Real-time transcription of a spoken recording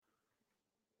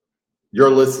You're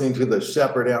listening to the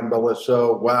Shepherd Ambella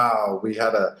Show. Wow, we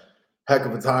had a heck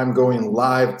of a time going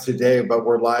live today, but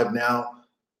we're live now.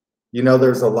 You know,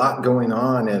 there's a lot going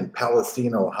on in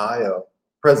Palestine, Ohio.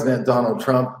 President Donald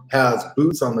Trump has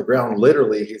boots on the ground.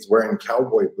 Literally, he's wearing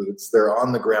cowboy boots. They're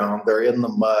on the ground, they're in the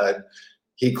mud.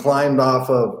 He climbed off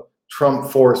of Trump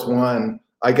Force One.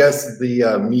 I guess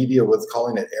the media was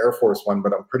calling it Air Force One,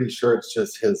 but I'm pretty sure it's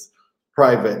just his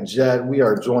private jet. We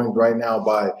are joined right now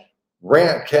by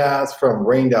Rantcast from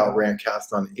Rained Out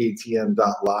Rantcast on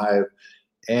ATN.live.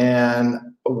 And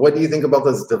what do you think about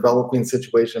this developing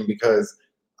situation? Because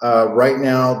right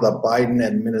now, the Biden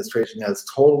administration has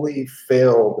totally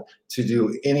failed to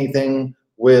do anything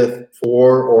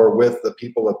for or with the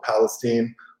people of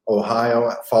Palestine,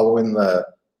 Ohio, following the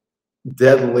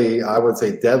deadly, I would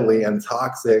say deadly and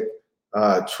toxic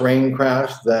train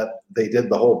crash that they did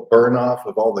the whole burn off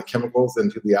of all the chemicals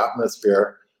into the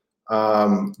atmosphere.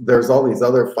 There's all these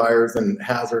other fires and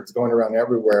hazards going around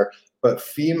everywhere, but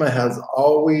FEMA has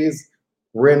always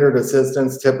rendered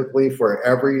assistance typically for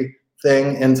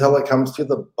everything until it comes to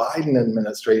the Biden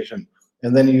administration.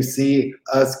 And then you see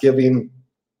us giving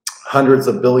hundreds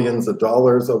of billions of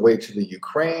dollars away to the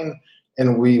Ukraine,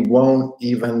 and we won't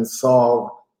even solve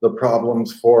the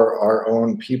problems for our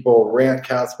own people.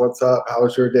 Rantcast, what's up?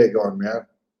 How's your day going, man?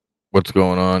 What's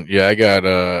going on? Yeah, I got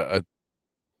a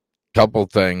couple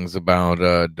things about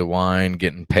DeWine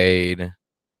getting paid.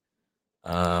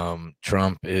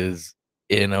 Trump is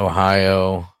in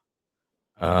Ohio.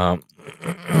 The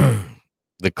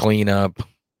cleanup.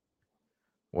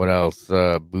 What else?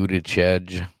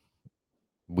 Buttigieg.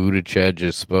 Buttigieg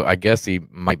is I guess he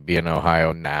might be in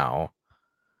Ohio now.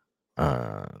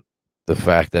 The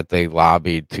fact that they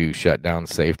lobbied to shut down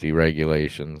safety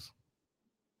regulations.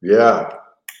 Yeah.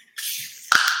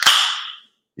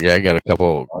 Yeah, I got a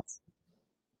couple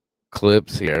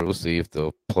clips here. We'll see if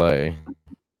they'll play.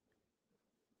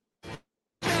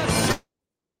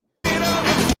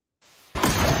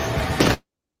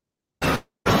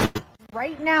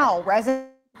 Right now, resident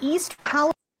East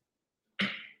Palestine.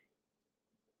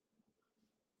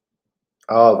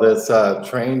 Oh, this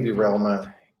train derailment.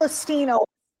 Palestino.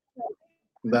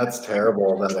 That's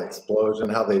terrible, that explosion,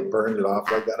 how they burned it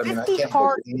off like that. I mean, I can't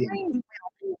believe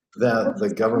that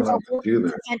the government would do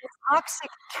this. And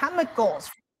toxic chemicals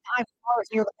from 5 cars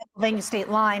near the Pennsylvania state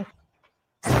line.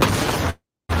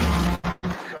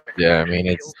 Yeah, I mean,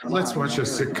 it's... Let's watch a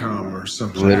sitcom or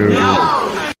something. Literally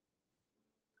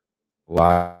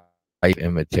live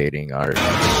imitating art.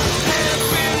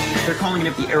 They're calling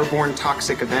it the airborne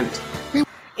toxic event.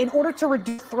 In order to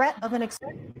reduce threat of an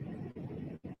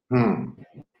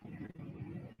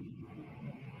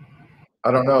I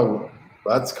don't know.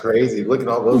 That's crazy. Look at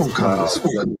all those clouds.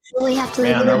 Really have to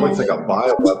Man, that looks like a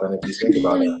bioweapon if you think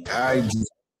about it.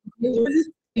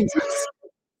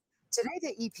 Today,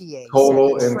 the EPA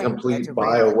total and complete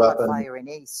bioweapon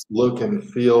look and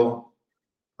feel.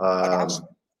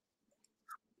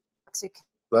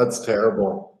 That's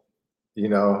terrible. You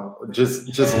know,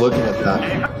 just looking at that.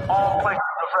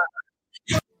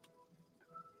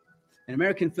 An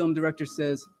American film director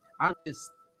says,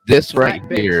 this right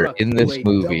here in this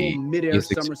movie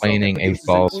is explaining a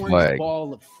false flag.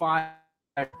 Ball of fire,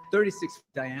 36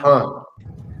 diameter. Huh.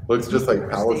 Looks just like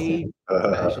Palestine.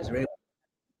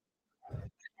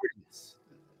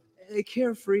 A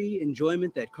carefree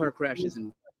enjoyment that car crashes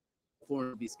and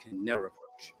foreign movies can never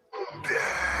approach.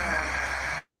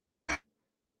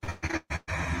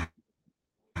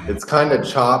 It's kind of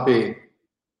choppy.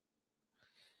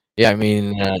 Yeah, I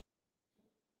mean,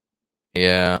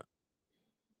 yeah.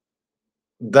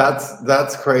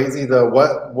 That's crazy though.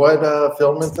 What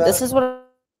film is that? This is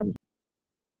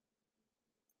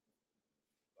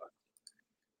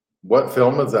what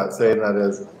film is that saying that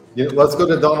is? You know, let's go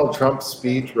to Donald Trump's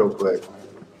speech real quick.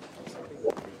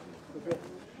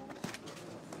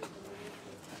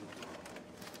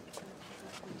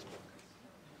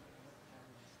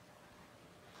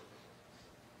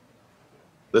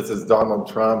 This is Donald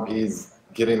Trump. He's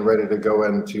getting ready to go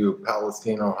into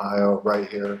Palestine, Ohio, right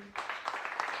here.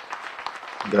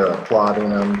 They're applauding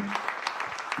him.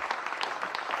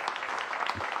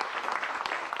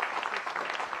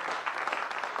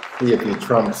 See if he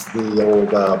trumps the old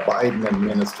Biden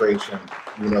administration.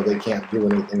 You know, they can't do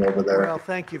anything over there. Well,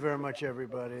 thank you very much,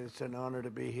 everybody. It's an honor to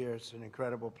be here. It's an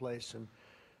incredible place and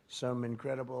some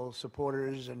incredible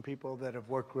supporters and people that have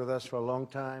worked with us for a long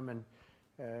time.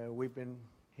 And we've been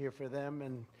here for them.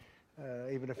 And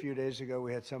even a few days ago,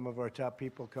 we had some of our top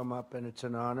people come up, and it's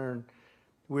an honor. And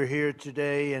we're here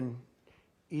today in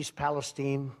East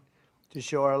Palestine to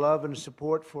show our love and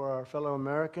support for our fellow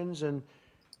Americans. And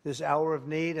this hour of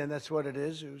need, and that's what it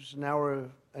is. It was an hour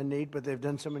of a need, but they've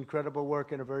done some incredible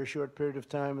work in a very short period of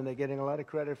time, and they're getting a lot of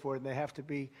credit for it, and they have to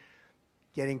be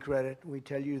getting credit. We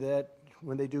tell you that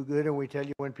when they do good, and we tell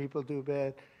you when people do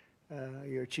bad.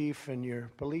 Your chief and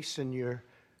your police and your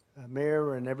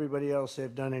mayor and everybody else,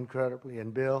 they've done incredibly.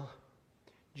 And Bill,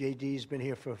 JD's been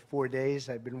here for 4 days.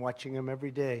 I've been watching him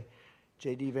every day.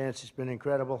 JD Vance has been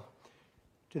incredible.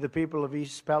 To the people of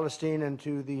East Palestine and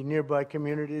to the nearby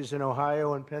communities in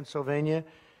Ohio and Pennsylvania,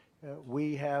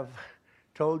 we have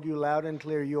told you loud and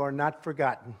clear, you are not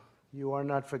forgotten. You are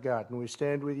not forgotten. We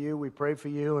stand with you, we pray for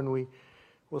you, and we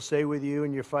will stay with you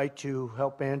in your fight to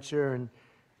help answer and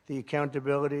the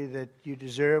accountability that you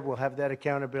deserve. We'll have that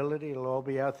accountability. It'll all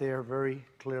be out there very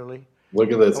clearly.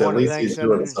 Look at this. I At want to least thank he's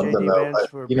Senator doing something J.D. though. Vance But,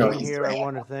 for you know, being he's here. I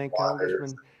want to thank waters.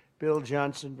 Congressman Bill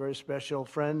Johnson, very special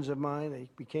friends of mine. They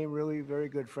became really very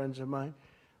good friends of mine.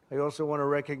 I also want to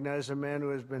recognize a man who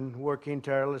has been working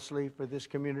tirelessly for this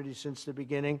community since the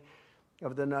beginning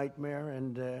of the nightmare.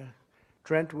 And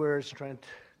Trent, where's Trent?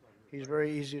 He's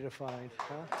very easy to find.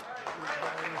 Huh? He's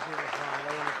very easy to find.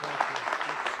 I want to thank you.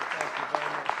 Thank you very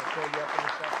much. I'll call you up in a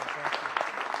second.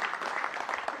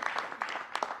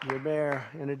 Thank you. Your mayor,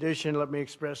 in addition, let me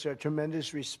express our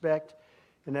tremendous respect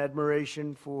and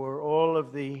admiration for all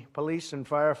of the police and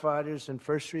firefighters and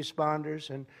first responders,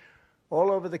 and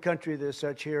all over the country there's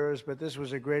such heroes, but this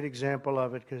was a great example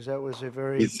of it because that was a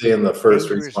very He's saying the first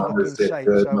dangerous responders looking did sight.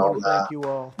 good So I and all want to thank that. you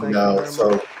all. You Thank you know, very so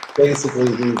much. basically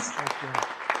Thank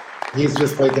you. he's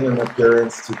just making an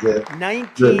appearance to get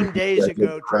 19 days get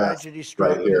ago, press tragedy struck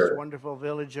right this here. wonderful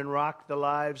village and rocked the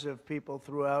lives of people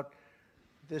throughout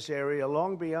this area,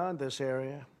 long beyond this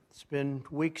area. It's been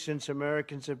weeks since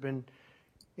Americans have been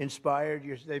inspired.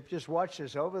 They've just watched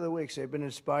this over the weeks. They've been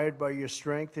inspired by your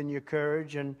strength and your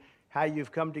courage and how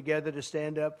you've come together to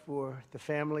stand up for the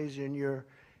families in your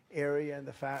area and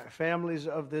the families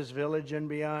of this village and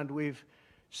beyond. We've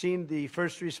seen the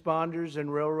first responders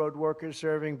and railroad workers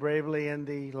serving bravely in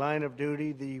the line of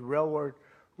duty. The railroad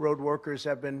workers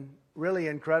have been really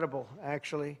incredible,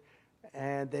 actually,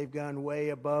 and they've gone way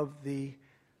above the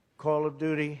call of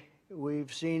duty.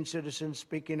 We've seen citizens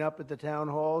speaking up at the town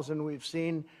halls, and we've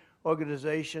seen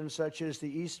organizations such as the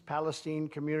East Palestine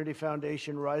Community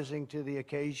Foundation rising to the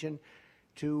occasion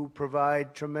to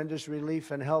provide tremendous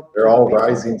relief and help. They're to the all people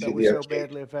rising that to were the so occasion.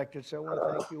 badly affected. So I want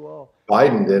to thank you all.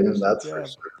 Biden didn't, Awesome that's for job.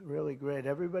 sure. Really great.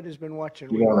 Everybody's been watching.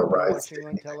 You We've want to all been rise watching to on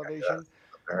anything, I television guess, and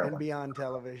apparently. beyond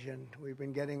television. We've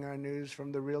been getting our news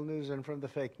from the real news and from the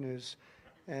fake news.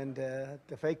 And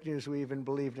the fake news we even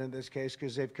believed in this case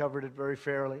because they've covered it very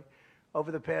fairly. Over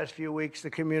the past few weeks, the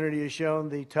community has shown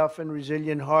the tough and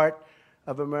resilient heart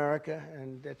of America,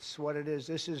 and that's what it is.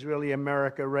 This is really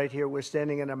America right here. We're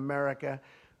standing in America.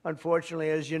 Unfortunately,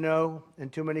 as you know, in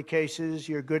too many cases,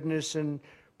 your goodness and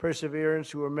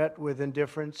perseverance were met with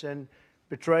indifference and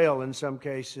betrayal in some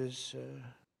cases.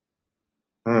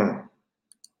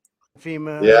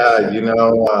 FEMA. Yeah, you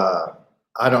know,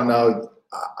 I don't know.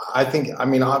 I think, I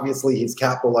mean, obviously he's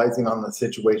capitalizing on the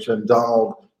situation.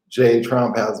 Donald J.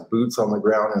 Trump has boots on the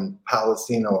ground in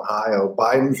Palestine, Ohio.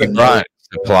 Biden's He in brought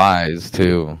supplies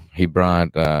too. He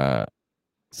brought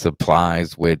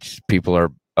supplies, which people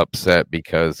are upset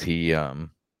because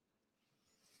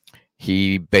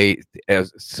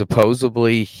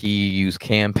supposedly he used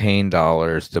campaign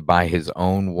dollars to buy his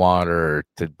own water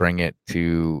to bring it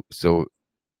to, so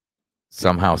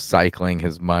somehow cycling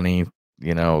his money,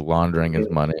 laundering his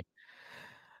money.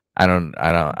 I don't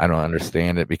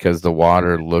understand it because the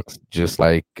water looks just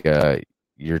like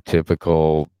your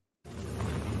typical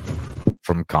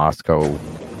from Costco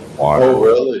water. Oh,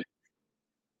 really?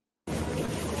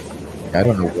 I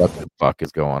don't know what the fuck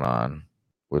is going on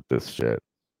with this shit.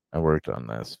 I worked on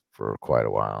this for quite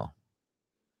a while.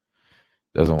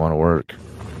 Doesn't want to work.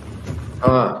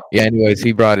 Yeah, anyways,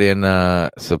 he brought in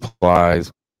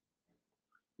supplies.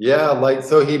 Yeah, like,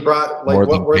 so he brought, like, More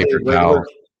what than were they? paper Regular, towels.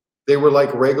 they were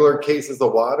like regular cases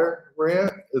of water,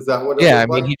 Rand? Is that what it Yeah, I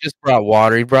looked mean, like? he just brought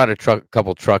water. He brought a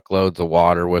couple truckloads of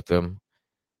water with him,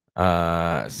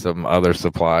 some other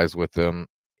supplies with him.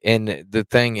 And the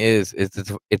thing is it's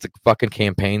a fucking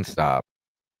campaign stop,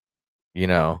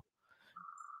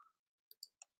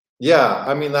 Yeah,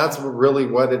 I mean, that's really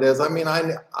what it is. I mean,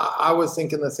 I was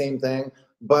thinking the same thing,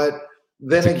 but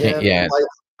then again, yeah. like,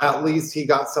 at least he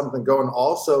got something going.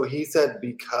 Also, he said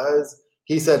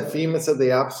FEMA said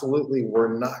they absolutely were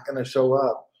not going to show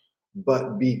up,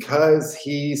 but because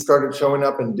he started showing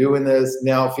up and doing this,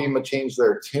 now FEMA changed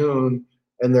their tune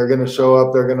and they're going to show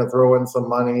up. They're going to throw in some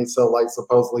money. So, like,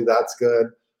 supposedly that's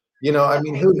good. I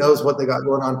mean, who knows what they got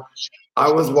going on?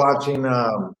 I was watching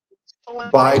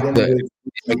Biden The- with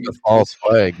It's like a false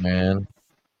flag, man.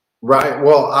 right.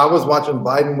 Well, I was watching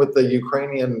Biden with the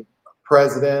Ukrainian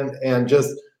president, and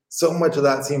just so much of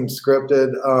that seems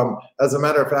scripted. As a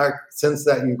matter of fact, since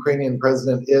that Ukrainian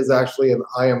president is actually an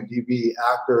IMDb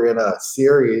actor in a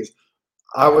series,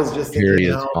 I was just thinking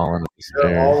Period how falling up the they're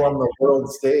stairs. all on the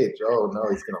world stage. Oh no,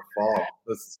 he's gonna fall.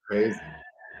 This is crazy.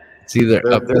 It's either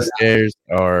They're- up the they're stairs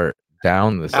or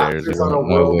down the stairs. You actors on a don't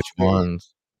know world which stage.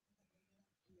 ones.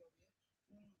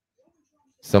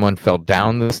 Someone fell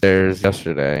down the stairs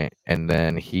yesterday, and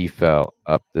then he fell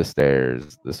up the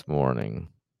stairs this morning,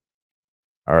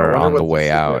 I or wonder on the what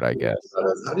way out, secret I guess.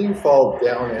 is. How do you fall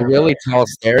down? A really tall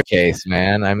staircase,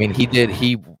 man. I mean,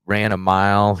 he ran a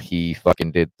mile. He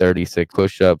fucking did 36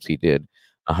 push-ups. He did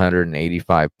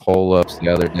 185 pull-ups the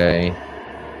other day.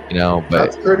 You know,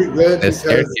 but That's pretty good the because,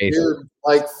 staircase, dude,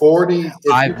 like 40, if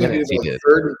you 5 can do minutes he like did.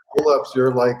 30 pull-ups,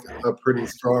 you're like a pretty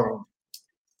strong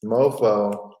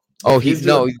mofo. Oh, If he's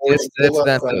no, doing 40 that's not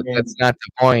pull-ups, I the mean, that's not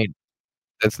the point.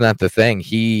 That's not the thing.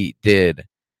 He did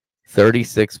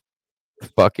 36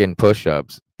 fucking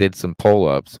push-ups, did some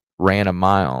pull-ups, ran a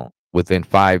mile within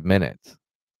 5 minutes.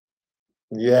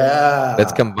 yeah.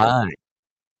 That's combined.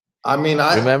 I mean,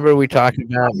 Remember we talked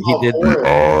about he all did for it.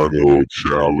 Arnold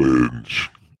challenge.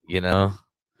 you know.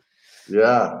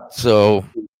 Yeah. So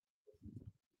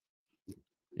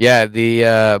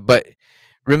yeah, but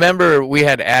remember we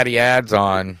had Addy Ads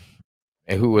on,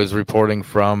 who was reporting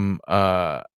from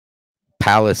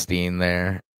Palestine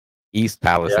there, East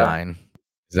Palestine.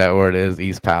 Is that where it is?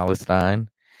 East Palestine.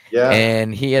 Yeah.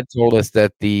 And he had told us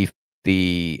that the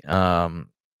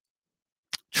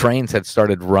trains had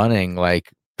started running like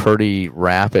pretty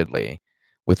rapidly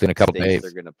within a couple days.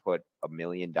 They're going to put $1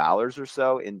 million or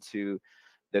so into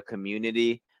the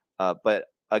community. But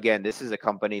again, this is a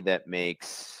company that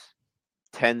makes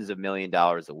tens of $1 million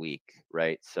a week,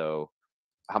 right? So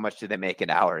how much do they make an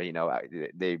hour? You know,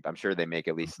 I'm sure they make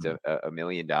at least $1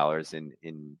 million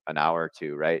in an hour or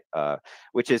two, right?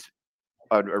 Which is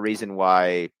a reason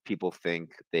why people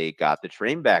think they got the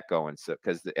train back going. So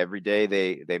because every day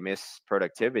they miss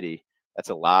productivity, that's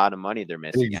a lot of money they're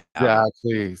missing.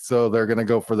 Exactly. So they're gonna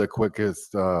go for the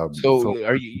quickest. So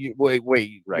are you wait?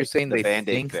 Right, You're saying the they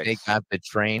Band-Aid think they fix. got the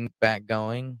train back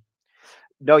going?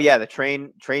 No, yeah, the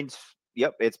train's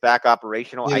yep, it's back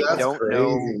operational. Yeah, I that's don't crazy,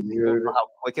 know dude. how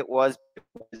quick it was. It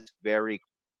was very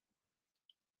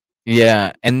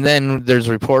Yeah, and then there's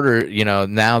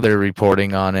now they're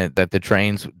reporting on it that the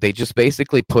trains, they just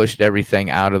basically pushed everything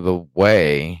out of the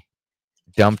way,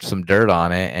 dumped some dirt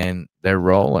on it, and they're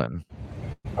rolling.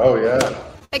 Oh yeah.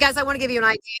 Hey guys, I want to give you an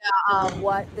idea of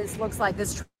what this looks like.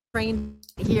 This train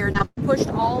here now pushed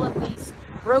all of these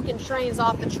broken trains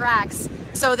off the tracks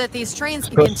so that these trains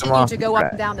can Pushed them continue off to the go up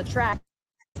track. and down the track.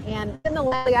 And in the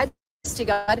lally, I to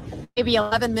God, maybe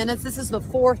 11 minutes. This is the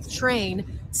fourth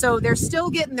train. So they're still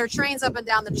getting their trains up and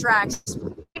down the tracks.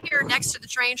 Here next to the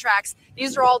train tracks,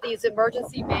 these are all these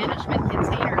emergency management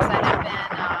containers that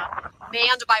have been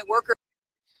manned by workers.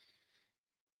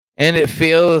 And it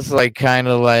feels like kind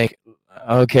of like,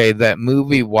 okay, that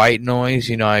movie White Noise,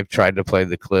 I've tried to play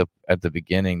the clip at the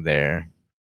beginning there.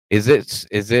 Is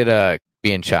it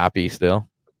being choppy still?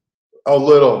 A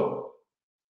little.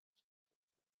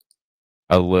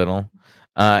 A little.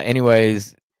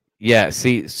 Anyways, yeah,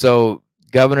 see, so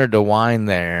Governor DeWine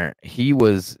there,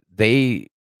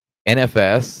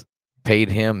 NFS paid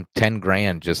him 10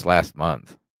 grand just last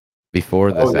month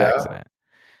before this accident.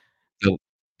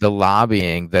 The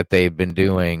lobbying that they've been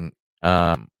doing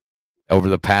over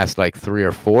the past like 3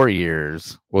 or 4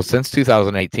 years, well, since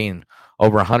 2018,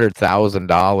 over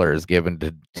 $100,000 given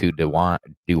to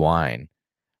DeWine.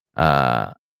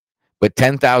 But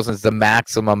 10,000 is the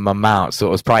maximum amount, so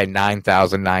it was probably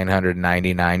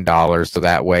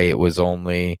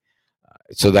 $9,999.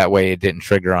 So that way it didn't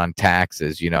trigger on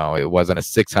taxes. It wasn't a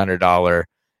 $600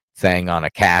 thing on a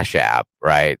Cash App,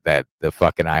 right? That the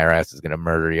fucking IRS is going to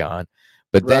murder you on.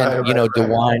 But then,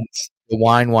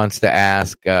 DeWine wants to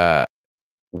ask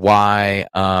why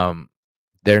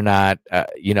they're not,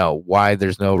 why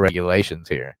there's no regulations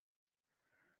here.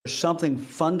 There's something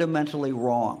fundamentally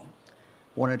wrong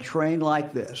when a train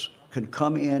like this can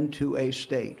come into a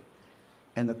state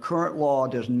and the current law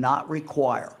does not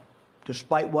require,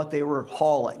 despite what they were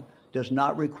hauling, does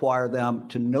not require them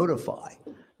to notify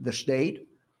the state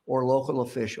or local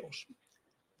officials.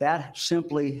 That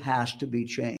simply has to be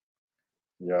changed.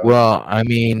 Yeah. Well, I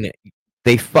mean,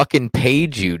 they fucking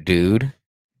paid you, dude.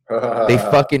 They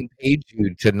fucking paid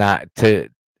you to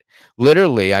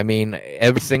literally, I mean,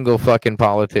 every single fucking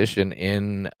politician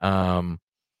in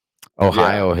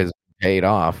Ohio has paid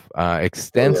off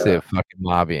extensive fucking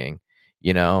lobbying,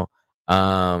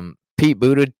 Pete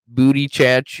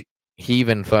Buttigieg, he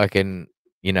even fucking,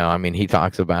 I mean, he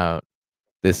talks about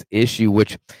this issue,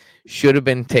 which should have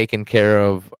been taken care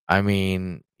of. I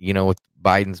mean, with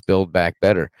Biden's Build Back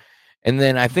Better. And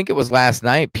then I think it was last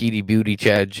night, Pete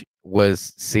Buttigieg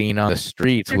was seen on the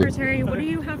streets. Secretary, what do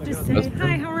you have to say?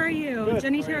 Hi, how are you?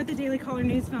 Jenny Terra at the Daily Caller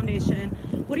News Foundation.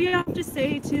 What do you have to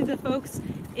say to the folks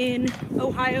in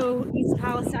Ohio, East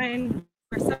Palestine?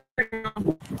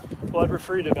 Well, I'd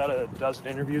refer you to about a dozen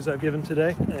interviews I've given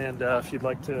today, and if you'd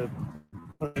like to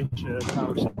arrange a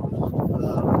conversation,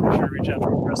 be sure to reach out to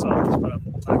our press office, but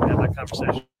I can have that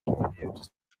conversation with you.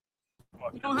 Just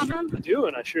I do,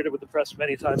 and I shared it with the press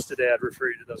many times today. I'd refer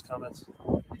you to those comments.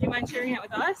 Would you mind sharing it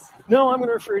with us? No, I'm going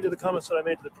to refer you to the comments that I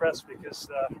made to the press because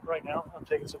right now I'm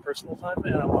taking some personal time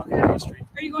and I'm walking down the street.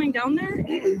 Are you going down there?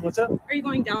 What's that? Are you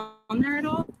going down there at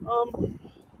all?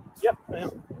 Yep, I am.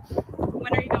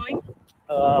 When are you going?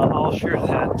 I'll share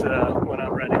that when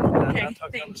I'm ready. Okay,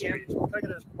 thank you.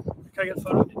 Can I get a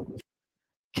photo?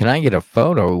 Can I get a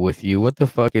photo with you? What the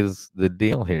fuck is the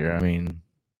deal here? I mean,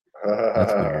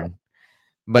 that's weird.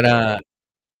 But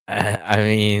I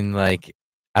mean, like,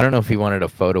 I don't know if he wanted a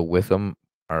photo with him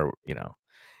or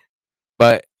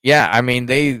but yeah, I mean,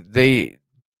 the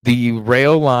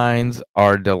rail lines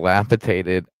are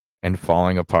dilapidated and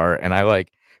falling apart, and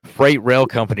freight rail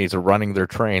companies are running their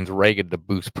trains ragged to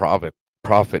boost profit.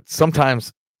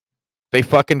 Sometimes they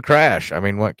fucking crash. I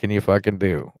mean, what can you fucking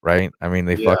do, right? I mean,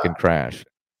 they fucking crash.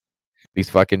 These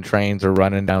fucking trains are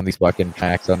running down these fucking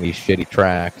tracks on these shitty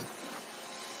tracks.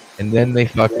 And then they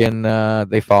fucking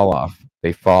they fall off.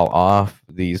 They fall off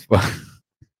these.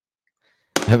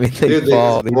 I mean, they just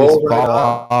fall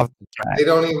off the track. They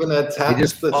don't even attach. They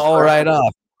just the fall track. right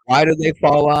off. Why do they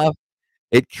fall off?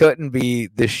 It couldn't be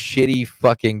the shitty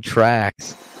fucking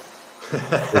tracks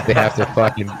that they have to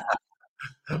fucking.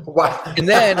 Why? And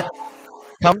then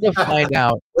come to find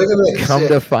out. Come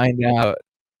to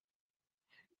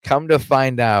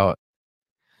find out.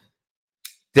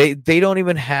 They don't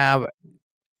even have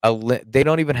they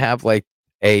don't even have like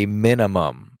a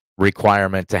minimum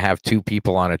requirement to have 2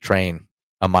 people on a train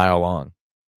a mile long.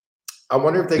 I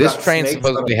wonder if they this got train snakes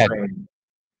supposedly on had. train.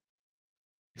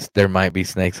 There might be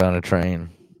snakes on a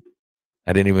train.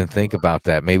 I didn't even think about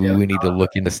that. Maybe we need to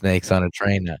look into snakes on a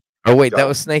train now. Oh wait, that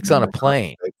was snakes on a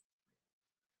plane.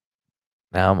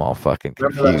 Now I'm all fucking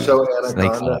confused. Remember that show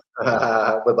Snakes on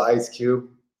Anaconda with Ice Cube?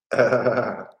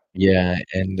 Yeah,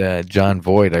 and John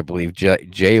Voight, I believe,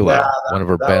 J-Lo, one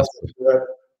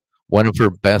of her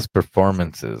best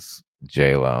performances.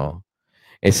 J-Lo.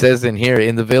 It says in here,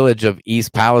 in the village of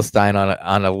East Palestine,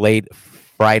 on a late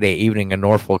Friday evening, a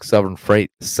Norfolk Southern freight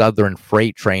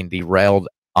train derailed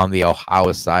on the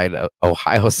Ohio side of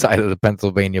the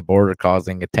Pennsylvania border,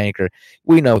 causing a tanker.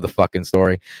 We know the fucking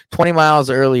story. 20 miles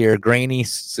earlier, grainy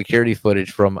security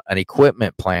footage from an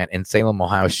equipment plant in Salem,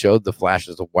 Ohio, showed the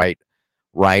flashes of white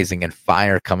rising and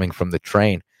fire coming from the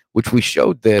train, which we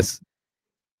showed this.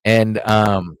 And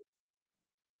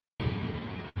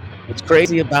what's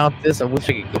crazy about this, I wish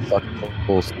I could go fucking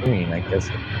full screen. I guess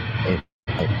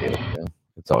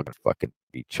it's all gonna fucking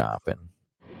be chopping.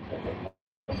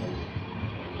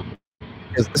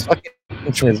 Because this fucking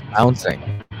train is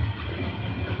bouncing.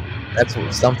 That's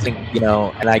something,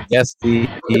 and I guess the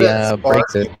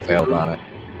brakes have failed on it.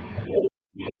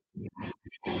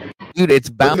 Dude, it's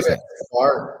bouncing.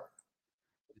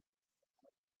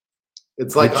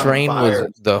 It's like the train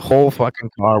the whole fucking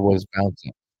car was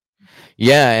bouncing.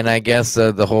 Yeah, and I guess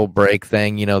the whole brake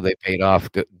thing, they paid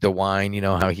off DeWine.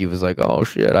 How he was like, "Oh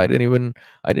shit, I didn't even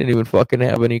fucking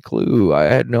have any clue. I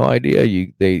had no idea.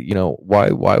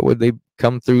 Why would they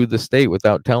come through the state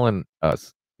without telling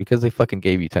us? Because they fucking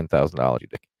gave you $10,000, you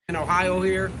dick." In Ohio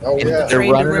here. Oh, yeah. They're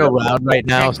running around right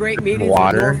now. Had great meetings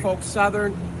water. with Norfolk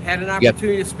Southern. Had an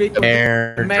opportunity to speak with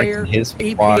the mayor, his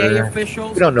EPA water.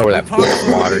 officials. We don't know where that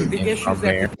fucking water the came issues from that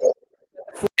there.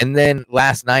 And then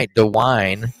last night,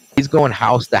 DeWine, he's going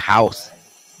house to house,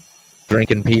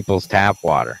 drinking people's tap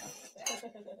water.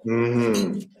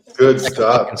 Good like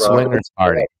stuff, a bro. swingers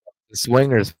party. The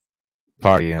swingers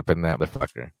party up in that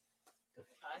motherfucker.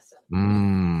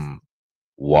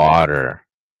 Water.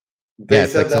 They Yeah,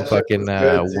 it's said like some that shit fucking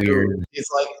was good, too. weird.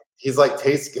 He's like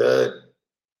tastes good.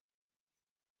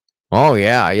 Oh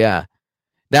yeah.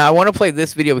 Now I want to play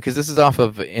this video because this is off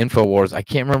of InfoWars. I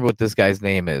can't remember what this guy's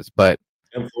name is, but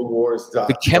Infowars.com.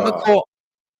 the chemical.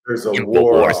 There's a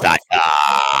war.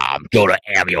 Infowars.com. Go to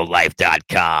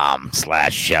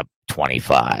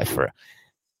AmioLife.com/Shep25 for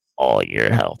all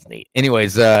your health needs.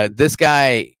 Anyways, this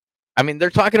guy. I mean, they're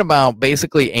talking about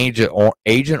basically Agent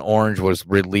Orange was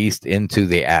released into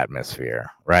the atmosphere,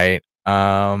 right?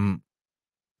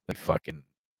 fucking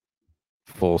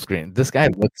full screen. This guy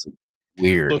looks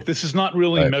weird. Look, this is not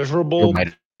really but measurable, who am I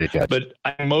to judge? but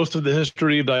most of the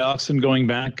history of dioxin going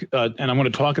back, and I'm going to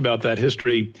talk about that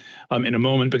history in a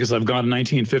moment because I've got a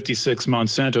 1956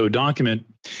 Monsanto document.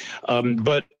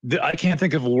 But I can't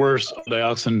think of a worse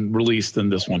dioxin release than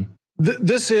this one.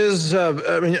 This is,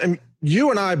 I mean,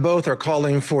 you and I both are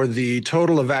calling for the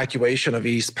total evacuation of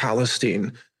East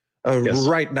Palestine. Yes.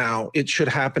 Right now, it should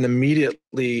happen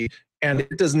immediately, and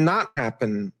it does not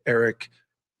happen, Eric.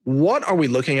 What are we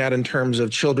looking at in terms of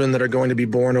children that are going to be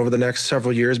born over the next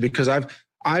several years? Because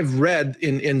I've read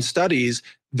in studies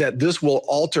that this will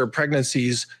alter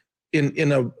pregnancies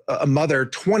in a mother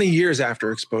 20 years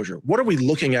after exposure. What are we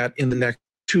looking at in the next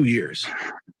 2 years?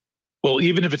 Well,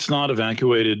 even if it's not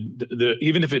evacuated,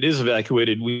 even if it is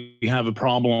evacuated, we have a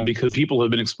problem because people have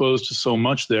been exposed to so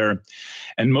much there,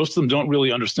 and most of them don't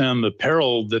really understand the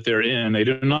peril that they're in. They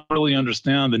do not really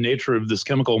understand the nature of this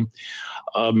chemical.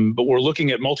 But we're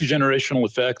looking at multi-generational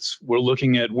effects. We're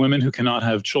looking at women who cannot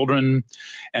have children,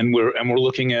 and we're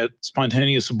looking at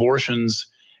spontaneous abortions,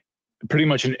 pretty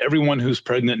much in everyone who's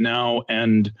pregnant now,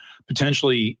 and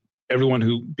potentially everyone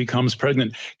who becomes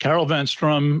pregnant. Carol Van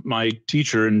Strum, my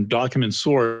teacher and document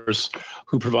source,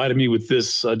 who provided me with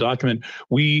this document,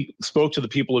 we spoke to the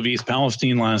people of East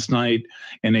Palestine last night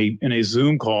in a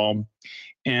Zoom call,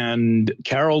 and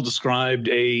Carol described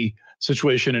a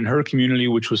situation in her community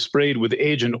which was sprayed with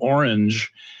Agent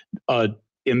Orange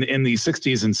in the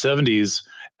 60s and 70s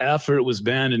after it was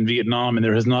banned in Vietnam, and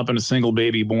there has not been a single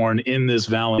baby born in this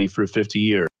valley for 50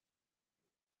 years.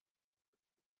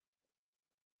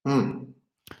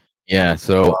 Yeah,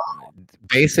 so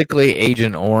basically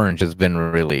Agent Orange has been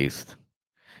released.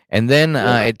 And then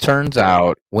it turns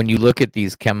out when you look at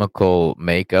these chemical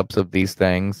makeups of these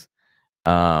things,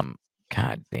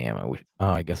 God damn,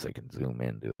 I guess I can zoom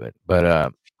into it.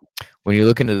 But when you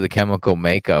look into the chemical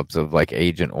makeups of like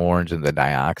Agent Orange and the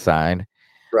dioxide,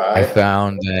 I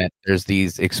found that there's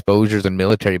these exposures in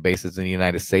military bases in the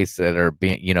United States that are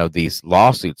being, these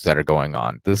lawsuits that are going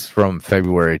on. This is from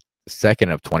February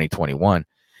 2nd of 2021.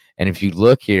 And if you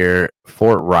look here,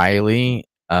 Fort Riley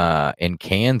in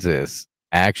Kansas,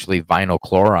 actually vinyl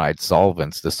chloride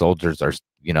solvents, the soldiers are,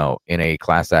 in a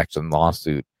class action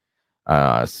lawsuit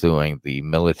suing the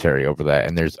military over that.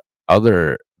 And there's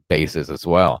other bases as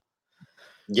well.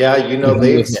 Yeah,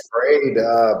 they've sprayed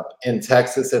in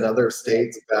Texas and other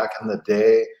states back in the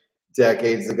day,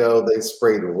 decades ago. They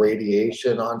sprayed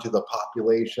radiation onto the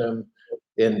population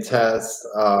in tests,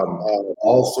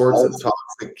 all sorts of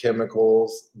toxic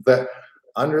chemicals that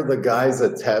under the guise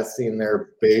of testing, they're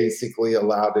basically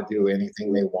allowed to do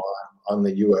anything they want on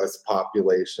the U.S.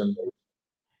 population.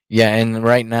 Yeah, and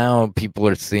right now people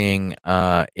are seeing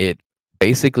it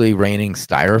basically raining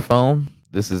styrofoam.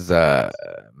 This is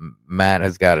Matt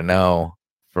has got to know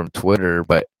from Twitter,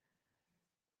 but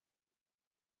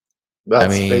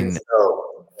that's fake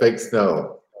snow. Fake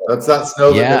snow. That's not snow.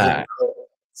 Yeah.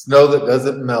 Snow that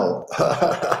doesn't melt.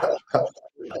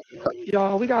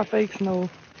 Y'all, we got fake snow.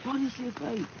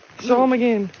 Show them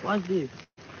again. Watch this.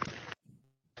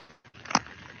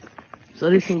 So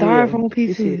this is Styrofoam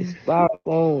pieces.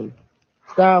 Styrofoam.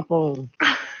 Styrofoam.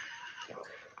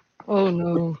 Oh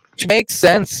no. Which makes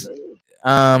sense.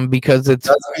 Because it's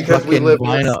because we live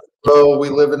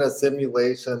in a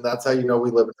simulation. That's how you know we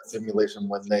live in a simulation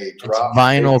when they drop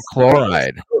vinyl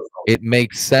chloride. It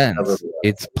makes sense.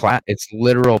 It's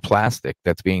literal plastic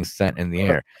that's being sent in the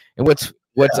air. And what's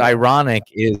ironic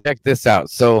is, check this out.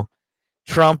 So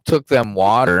Trump took them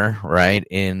water, right,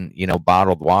 in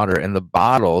bottled water, and the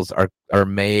bottles are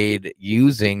made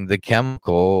using the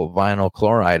chemical vinyl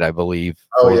chloride, I believe,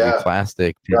 for the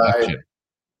plastic production. Right.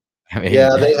 I mean,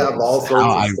 they have all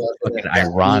sorts of stuff.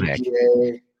 Ironic.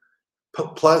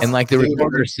 Plus, and like the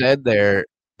reporter said there,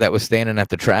 that was standing at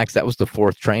the tracks, that was the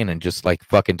fourth train in just like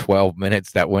fucking 12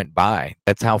 minutes that went by.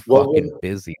 That's how fucking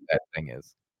busy that thing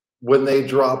is. When they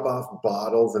drop off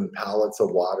bottles and pallets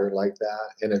of water like that,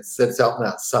 and it sits out in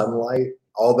that sunlight,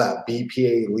 all that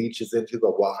BPA leaches into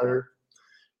the water.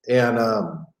 And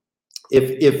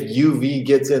if UV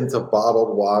gets into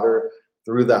bottled water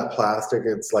through that plastic,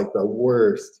 it's like the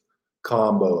worst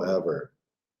combo ever.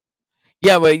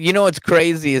 Yeah, but what's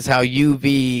crazy is how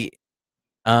UV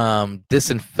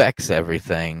disinfects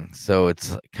everything, so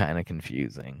it's kind of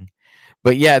confusing.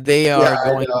 But yeah, they are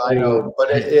going. I know, but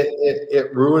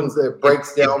it ruins. It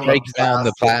breaks down. It breaks down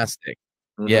the plastic.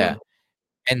 Mm-hmm. Yeah,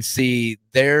 and see,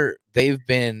 they've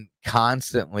been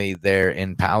constantly there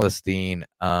in Palestine,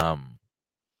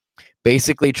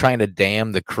 basically trying to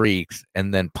dam the creeks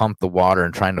and then pump the water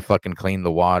and trying to fucking clean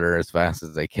the water as fast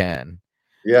as they can.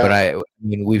 Yeah. But I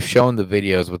mean, we've shown the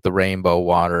videos with the rainbow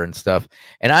water and stuff,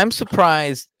 and I'm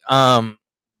surprised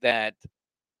that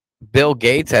Bill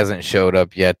Gates hasn't showed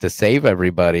up yet to save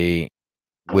everybody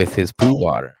with his poo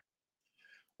water.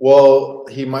 Well,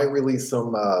 he might release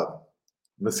some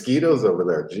mosquitoes over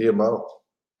there, GMO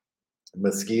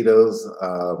mosquitoes.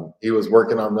 He was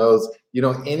working on those. You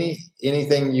know,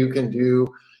 anything you can do.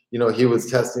 You know, he was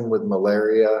testing with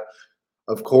malaria.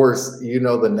 Of course, you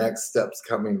know the next step's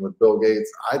coming with Bill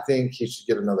Gates. I think he should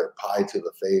get another pie to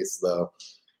the face, though.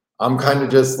 I'm kind of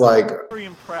just like Very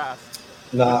impressed.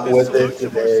 not The with it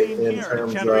solution we're today seeing in here, it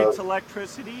terms generates of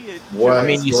electricity. It what. I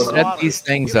mean, you generates set water. these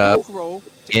things up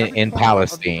in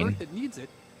Palestine,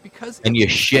 and you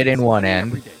shit in one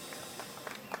end,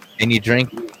 and you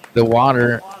drink the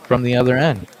water from the other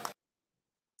end.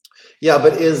 Yeah,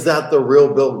 but is that the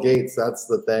real Bill Gates? That's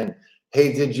the thing.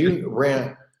 Hey, did you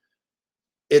rant?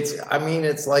 I mean,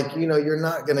 it's like, you know, you're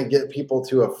not going to get people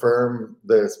to affirm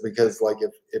this because, like,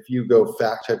 if you go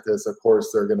fact check this, of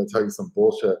course, they're going to tell you some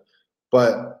bullshit.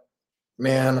 But,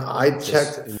 man, I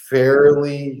checked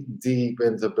fairly deep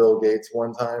into Bill Gates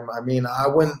one time. I mean,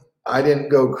 I didn't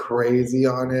go crazy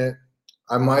on it.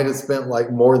 I might have spent,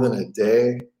 like, more than a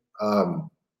day. And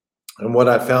what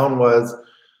I found was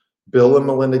Bill and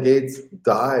Melinda Gates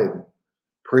died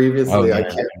previously. Oh, yeah.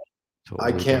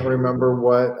 I can't remember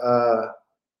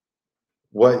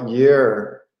what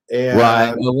year. And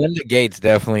Right, Melinda Gates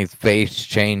definitely face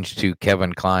changed to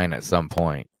Kevin Kline at some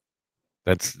point.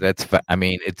 I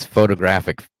mean, it's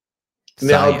photographic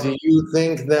now, science. do you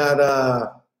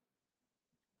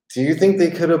think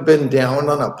they could have been down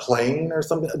on a plane or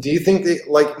something? Do you think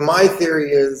my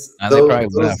theory is They those probably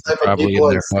left. type They're of probably people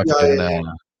in at their CIA? fucking.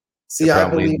 See, They're I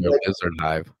probably believe in their lizard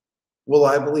hive. well,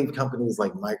 I believe companies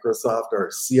like Microsoft are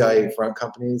CIA front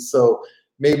companies. So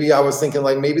maybe I was thinking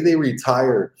like maybe they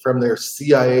retired from their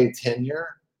CIA tenure,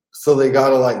 so they got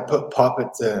to like put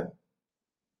puppets in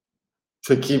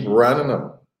to keep running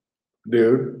them,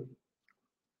 dude.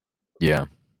 Yeah.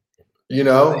 You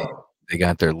know, They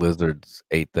got their lizards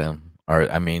ate them,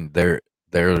 or I mean, they're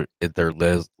lizard.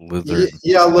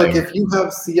 Yeah, look, if you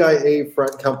have CIA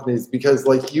front companies, because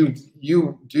like you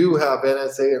do have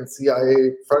NSA and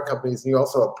CIA front companies, and you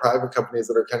also have private companies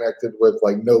that are connected with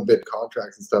like no bid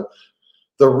contracts and stuff.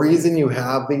 The reason you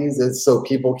have these is so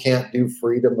people can't do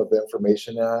Freedom of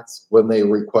Information Acts when they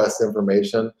request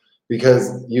information,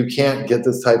 because you can't get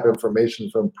this type of information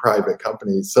from private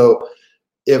companies. So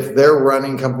if they're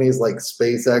running companies like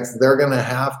SpaceX, they're going to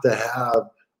have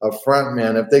a front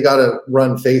man. If they got to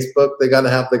run Facebook, they got to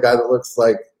have the guy that looks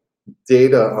like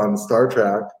Data on Star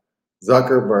Trek,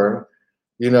 Zuckerberg.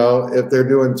 You know, if they're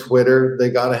doing Twitter,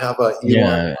 they got to have a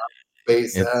Elon,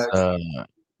 SpaceX.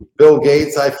 Bill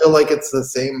Gates, I feel like it's the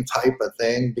same type of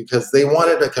thing, because they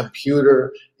wanted a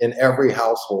computer in every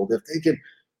household. If they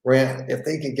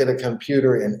could get a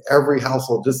computer in every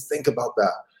household, just think about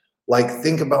that. Like,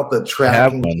 think about the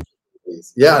tracking.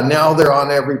 Yeah, now they're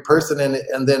on every person,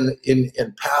 and then in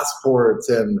passports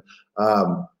and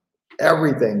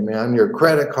everything, man. Your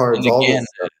credit cards, And all again,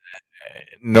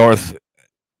 this.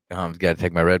 Got to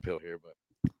take my red pill here,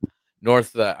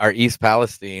 but our East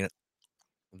Palestine,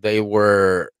 they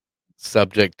were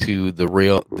subject to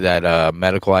that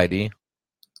medical ID.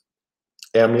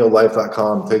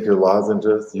 AmnioLife.com. Take your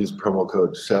lozenges. Use promo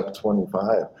code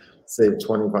SHEP25. Save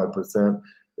 25%.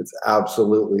 It's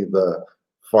absolutely the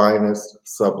finest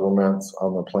supplements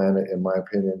on the planet, in my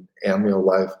opinion.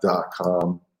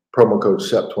 AmnioLife.com. Promo code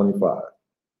SHEP25.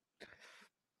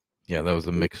 Yeah, that was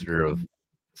a mixture of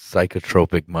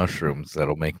psychotropic mushrooms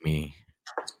that'll make me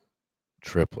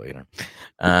trip later.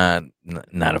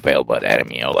 Not available at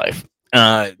Amnio Life.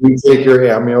 You take your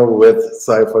amnio with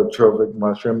psychotropic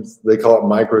mushrooms. They call it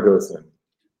microdosing.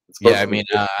 Yeah, I mean,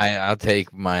 I'll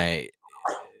take my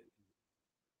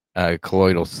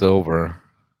colloidal silver,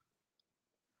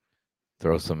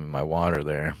 throw some in my water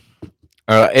there.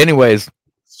 Anyways,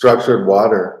 structured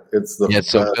water. It's the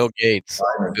so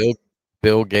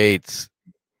Bill Gates.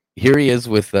 Here he is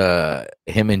with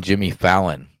him and Jimmy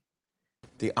Fallon.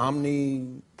 The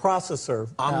Omni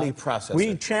processor.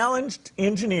 We challenged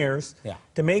engineers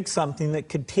to make something that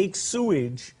could take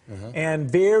sewage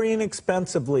and very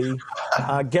inexpensively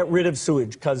get rid of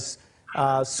sewage, because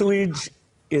sewage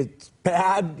is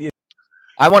bad.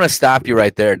 I want to stop you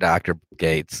right there, Dr.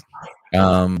 Gates.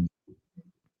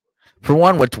 For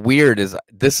one, what's weird is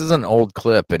this is an old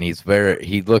clip, and he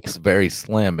looks very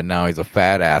slim, and now he's a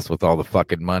fat ass with all the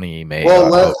fucking money he made.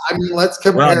 Well, let's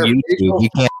compare. We're on YouTube. You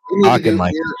can't talk in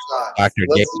like Dr.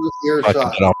 Let's Gates. do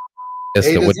earshot. Hey, does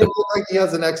it look like he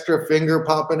has an extra finger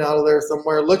popping out of there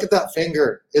somewhere? Look at that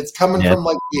finger. It's coming from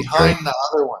like behind the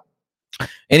other one.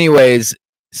 Anyways,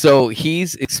 so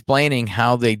he's explaining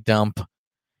how they dump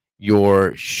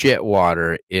your shit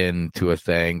water into a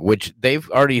thing, which they've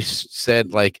already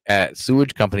said, like at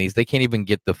sewage companies, they can't even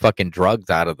get the fucking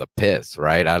drugs out of the piss,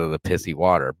 right? Out of the pissy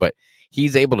water. But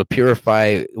he's able to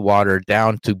purify water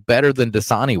down to better than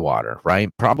Dasani water, right?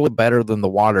 Probably better than the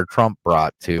water Trump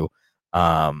brought to,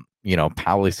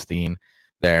 Palestine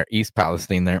there, East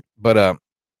Palestine there. But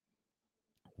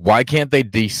why can't they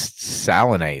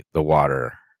desalinate the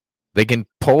water? They can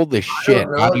pull the shit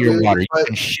out of your water. You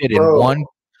can shit in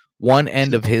one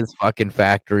end of his fucking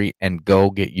factory and go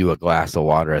get you a glass of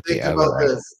water at the other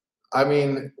end. I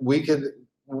mean, we could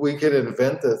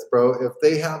invent this, bro. If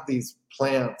they have these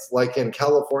plants like in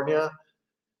California,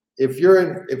 if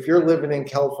you're living in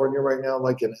California right now,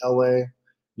 like in LA,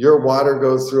 your water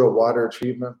goes through a water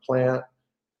treatment plant,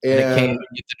 and they can't even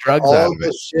get the drugs all out of the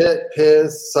it. shit,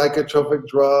 piss, psychotropic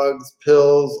drugs,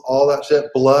 pills, all that shit,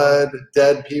 blood,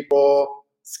 dead people,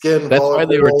 skin. That's why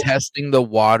they were testing the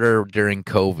water during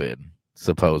COVID,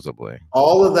 supposedly.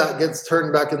 All of that gets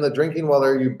turned back in the drinking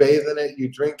water. You bathe in it, you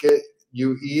drink it,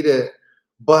 you eat it.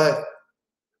 But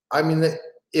I mean,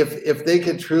 if they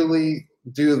could truly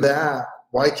do that,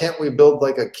 why can't we build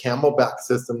like a Camelback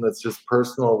system that's just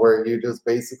personal, where you just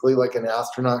basically, like an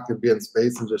astronaut could be in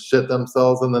space and just shit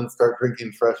themselves and then start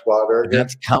drinking fresh water again?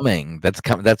 That's coming.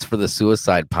 That's for the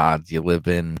suicide pods you live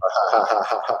in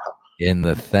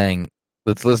the thing.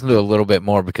 Let's listen to a little bit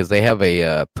more because they have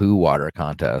a poo water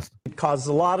contest. It causes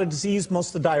a lot of disease.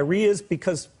 Most of the diarrhea is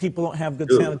because people don't have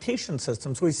good sanitation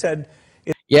systems. We said,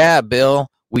 yeah, Bill,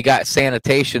 we got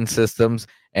sanitation systems,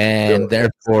 and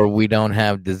therefore we don't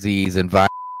have disease and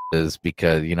viruses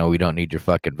because, we don't need your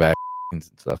fucking vaccines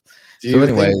and stuff. Do you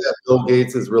think that Bill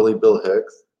Gates is really Bill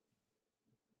Hicks?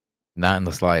 Not in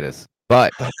the slightest.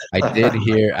 But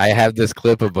I have this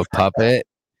clip of a puppet.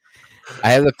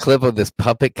 I have a clip of this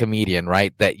puppet comedian,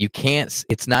 right? That you can't,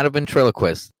 it's not a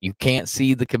ventriloquist. You can't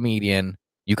see the comedian.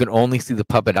 You can only see the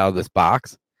puppet out of this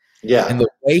box. Yeah. And the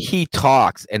way he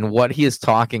talks and what he is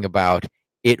talking about,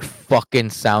 it fucking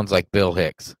sounds like Bill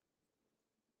Hicks.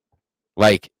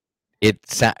 Like it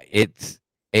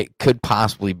could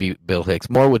possibly be Bill Hicks.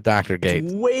 More with Dr. Gates.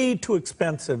 It's way too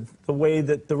expensive the way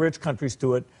that the rich countries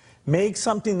do it. Make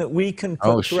something that we can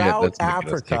cook throughout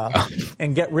Africa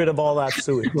and get rid of all that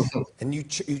sewage. And you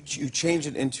change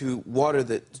it into water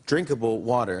that's drinkable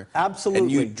water. Absolutely.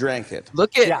 And you drank it.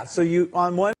 Look at Yeah, so you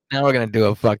on one. Now we're gonna do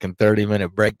a fucking 30-minute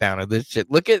breakdown of this shit.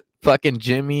 Look at fucking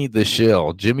Jimmy the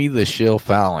Shill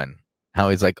Fallon. How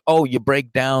he's like, oh, you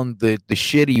break down the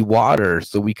shitty water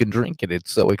so we can drink it.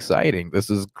 It's so exciting.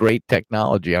 This is great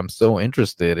technology. I'm so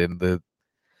interested in the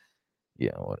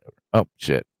whatever. Oh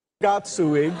shit. Got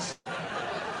sewage.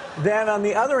 Then on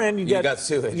the other end, you get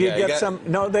sewage.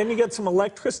 Then you get some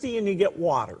electricity and you get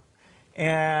water,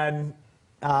 and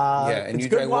and it's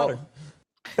good water.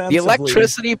 The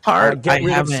electricity part, I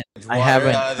haven't.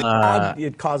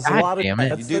 It causes a lot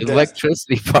of. The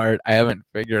electricity part, I haven't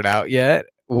figured out yet.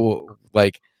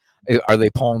 Like, are they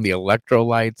pulling the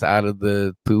electrolytes out of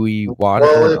the pooey water?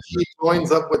 Well, if he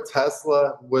joins up with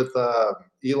Tesla, with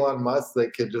Elon Musk,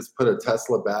 they could just put a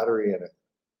Tesla battery in it.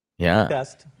 Yeah.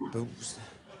 Test.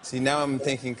 See, now I'm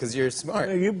thinking because you're smart.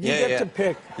 You get to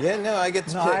pick. Yeah, no, I get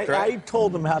to pick, right? I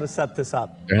told them how to set this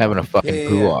up. They're having a fucking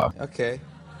poo off. Okay.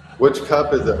 Which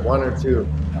cup is it? 1 or 2?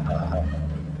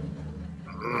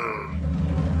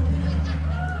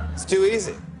 It's too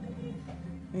easy.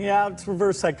 Yeah, it's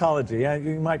reverse psychology. Yeah,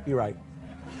 you might be right.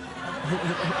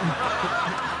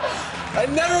 I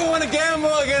never want to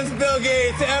gamble against Bill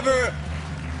Gates ever.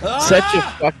 Such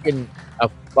a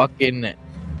fucking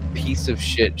piece of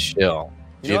shit shill,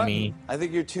 Jimmy. I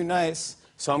think you're too nice,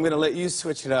 so I'm gonna let you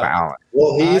switch it up. Wow.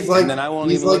 Well, he's like, and then I won't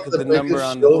even look at the number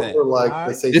on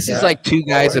the thing. This is like 2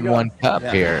 guys in 1 cup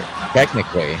here,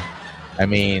 technically. I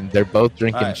mean, they're both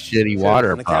drinking shitty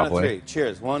water, on the count of probably. 3.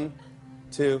 Cheers. 1,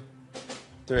 2,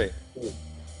 3.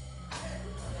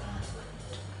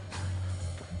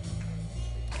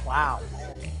 Wow.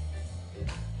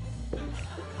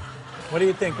 What do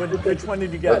you think? Which one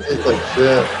did you get? It's like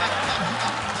shit.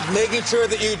 Making sure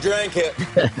that you drank it.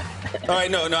 All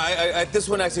right, no, I this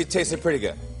one actually tasted pretty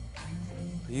good.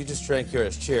 You just drank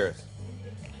yours. Cheers.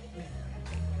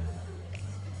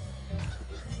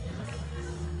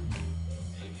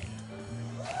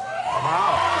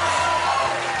 Wow.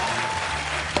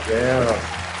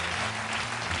 Yeah.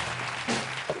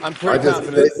 I'm pretty I just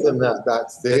confident tasted that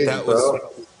backstage, bro.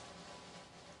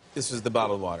 This was the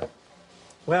bottled water.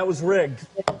 Well, that was rigged.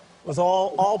 It was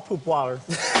all poop water.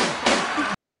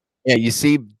 Yeah, you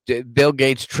see, Bill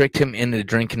Gates tricked him into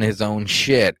drinking his own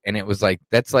shit, and it was like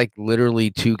that's like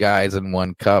literally two guys in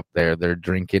one cup. They're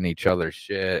drinking each other's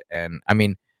shit, and I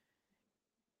mean,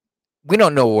 we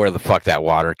don't know where the fuck that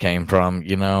water came from,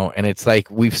 you know. And it's like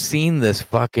we've seen this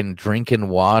fucking drinking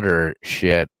water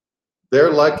shit. They're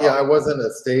lucky I wasn't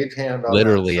a stagehand on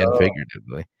Literally that and show.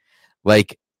 figuratively,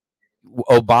 like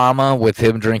Obama with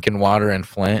him drinking water in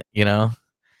Flint, you know.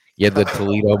 You had the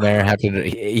Toledo mayor have to.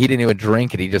 He didn't even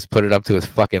drink it. He just put it up to his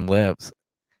fucking lips.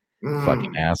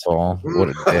 Fucking asshole! What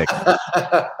a dick.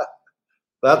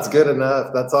 That's good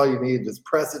enough. That's all you need. Just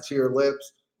press it to your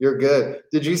lips. You're good.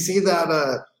 Did you see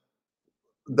that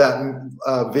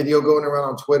video going around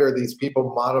on Twitter? These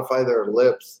people modify their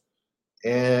lips,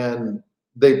 and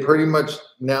they pretty much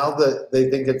now that they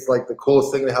think it's like the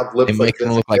coolest thing to have lips. They make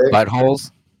them look like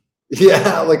buttholes.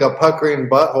 Yeah, like a puckering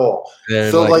butthole.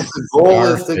 They're So like the goal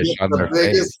is to starfish get on the their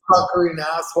biggest face. puckering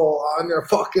asshole on your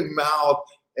fucking mouth,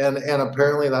 and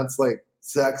apparently that's like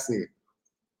sexy.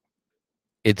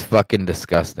 It's fucking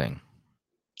disgusting.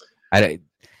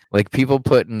 Like people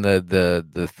putting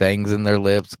the things in their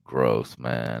lips. Gross,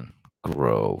 man.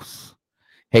 Gross.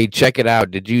 Hey, check it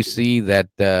out. Did you see that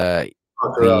they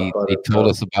told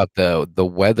us about the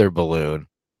weather balloon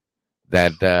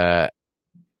that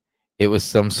it was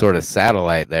some sort of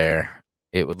satellite there.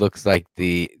 It looks like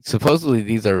supposedly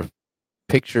these are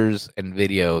pictures and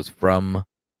videos from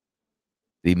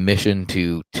the mission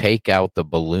to take out the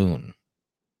balloon.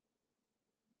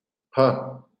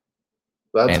 Huh.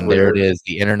 That's and weird. there it is,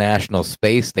 the International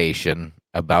Space Station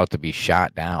about to be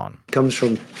shot down. Comes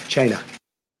from China.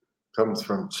 Comes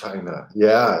from China.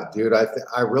 Yeah, dude. I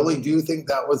really do think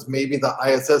that was maybe the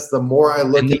ISS. The more I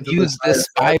look And they into used this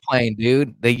spy plane,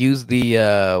 dude. They used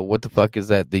the what the fuck is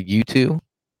that? The U-2?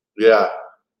 Yeah.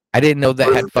 I didn't know that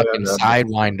What had is that, fucking man?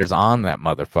 sidewinders on that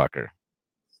motherfucker.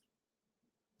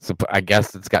 So I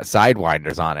guess it's got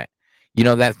sidewinders on it. You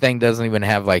know, that thing doesn't even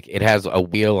have it has a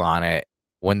wheel on it.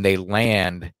 When they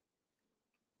land,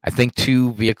 I think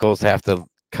two vehicles have to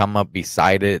come up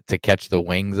beside it to catch the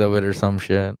wings of it or some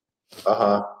shit.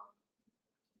 Uh-huh.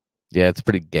 Yeah, it's a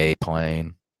pretty gay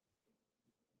plane.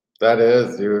 That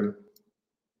is, dude.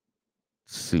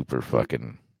 Super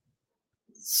fucking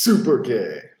super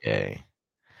gay.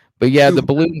 But yeah, the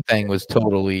balloon thing was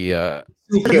totally You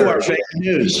are fake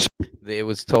news. It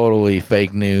was totally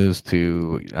fake news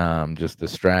to just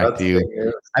distract That's you. fake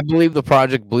news. I believe the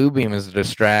Project Bluebeam is a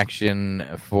distraction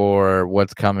for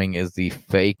what's coming is the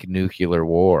fake nuclear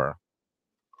war.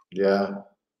 Yeah.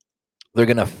 They're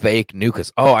gonna fake nuke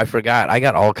us. Oh, I forgot. I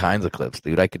got all kinds of clips,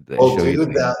 dude. I could Oh, show you.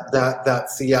 dude, that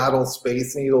Seattle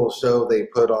Space Needle show they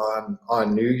put on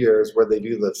New Year's where they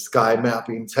do the sky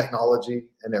mapping technology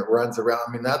and it runs around.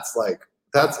 I mean, that's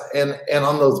and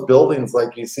on those buildings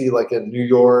like you see like in New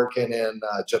York and in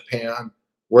Japan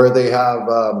where they have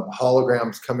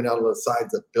holograms coming out of the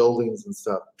sides of buildings and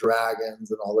stuff,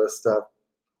 dragons and all this stuff.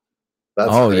 That's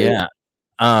crazy. Yeah.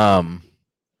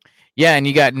 Yeah, and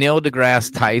you got Neil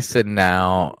deGrasse Tyson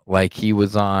now. Like he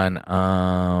was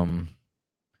on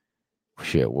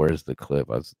shit, where's the clip?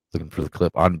 I was looking for the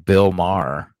clip on Bill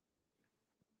Maher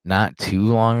not too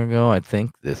long ago, I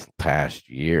think this past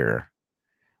year,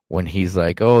 when he's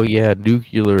like, oh yeah, nukes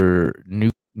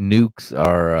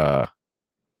are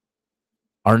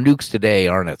our nukes today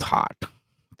aren't as hot.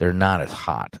 They're not as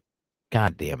hot.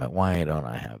 God damn it, why don't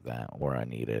I have that where I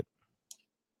need it?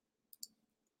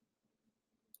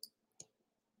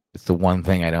 It's the one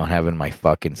thing I don't have in my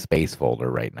fucking space folder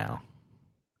right now.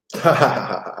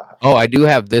 Oh, I do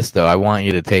have this though. I want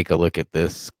you to take a look at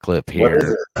this clip here. What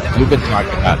is it? We've been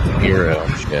talking about the hero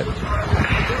and shit.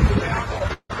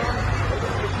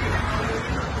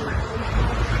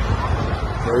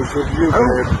 There's your view,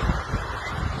 babe.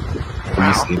 Have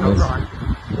you seen this?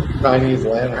 Chinese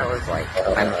lantern. That was like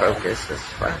unfocused as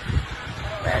fuck.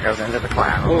 That goes into the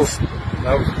clouds.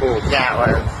 That was cool. Yeah,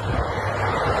 it was.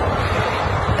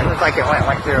 It looked like it went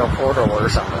like through a portal or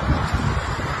something.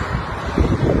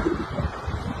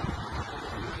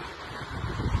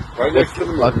 Right What the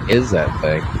fuck is that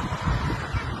thing?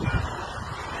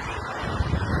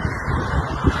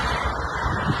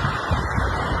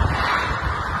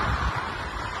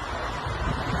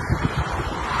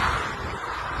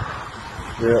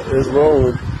 Yeah, it's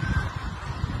rolling.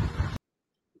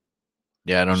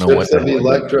 Yeah, I don't know what Ships of that was.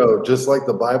 Electro, just like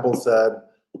the Bible said.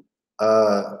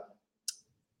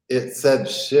 It said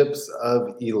ships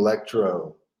of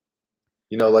Electro.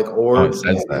 You know, like orbs.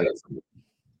 says that.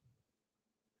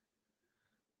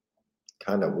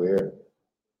 Kind of weird.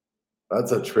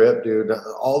 That's a trip, dude.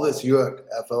 All this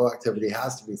UFO activity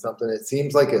has to be something. It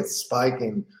seems like it's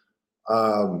spiking.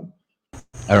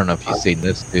 I don't know if you've seen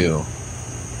this too.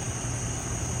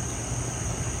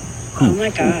 Oh my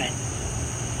God.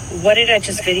 What did I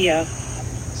just video?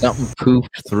 Something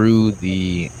poofed through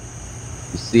the.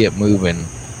 You see it moving,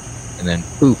 and then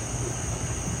poof.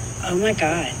 Oh my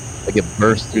God. Like it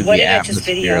burst through What the did I just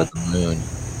atmosphere video? of the moon.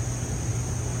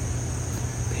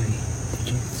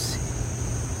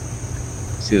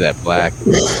 See that black,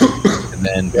 and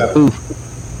then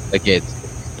poof, like it's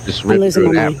just ripped losing through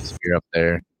the my mind. atmosphere up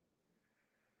there.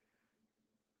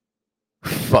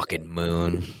 Fucking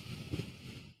moon.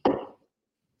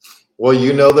 Well,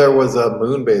 you know there was a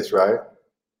moon base, right?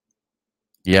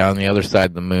 Yeah, on the other side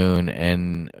of the moon,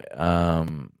 and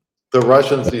The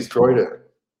Russians destroyed it.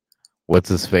 what's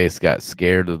his face got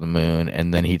scared of the moon,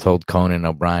 and then he told Conan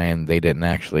O'Brien they didn't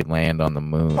actually land on the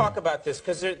moon. Talk about this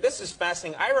because this is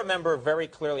fascinating. I remember very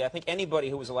clearly. I think anybody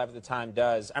who was alive at the time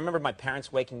does. I remember my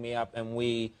parents waking me up, and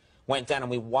we went down and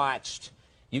we watched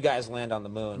you guys land on the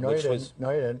moon, No, which you was didn't. No,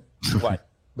 you didn't. what?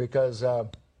 Because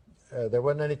there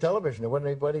wasn't any television. There wasn't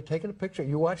anybody taking a picture.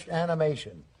 You watched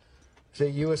animation. So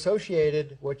you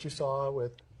associated what you saw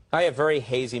with. I have very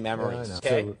hazy memories. I know.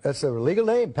 Okay. So that's a legal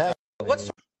name, Pat. What's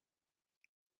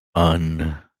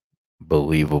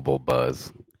Unbelievable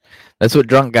buzz. That's what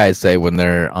drunk guys say when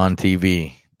they're on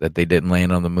TV, that they didn't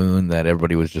land on the moon, that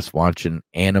everybody was just watching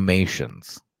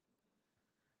animations.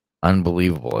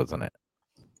 Unbelievable, isn't it?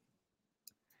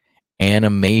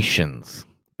 Animations,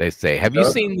 they say. Have you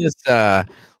seen this?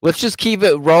 Let's just keep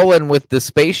it rolling with the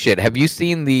space shit. Have you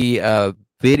seen the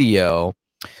video?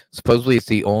 Supposedly it's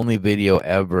the only video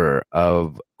ever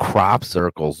of crop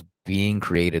circles being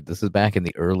created. This is back in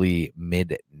the early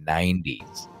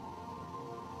mid-90s.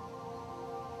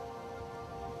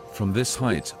 From this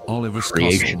height, Oliver's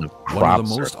Creation Castle, of one of crop the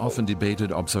most circles. often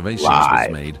debated observations Live.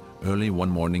 was made early one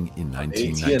morning in ATN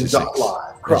 1996.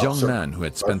 Live. A Crop young circle. man who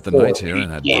had spent the Before night here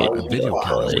and had brought a video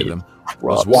camera with him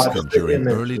was Watch woken the during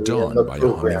imagery early in dawn the by a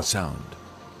program. humming sound.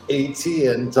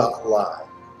 ATN.live.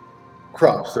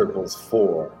 Crop circles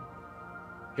 4.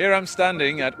 Here I'm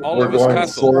standing at We're Oliver's going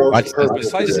Castle, Soros Watch this. at purpose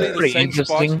precisely today. the Pretty same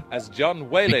spot interesting as John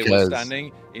Whaley was because-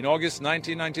 standing in August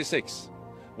 1996,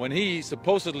 when he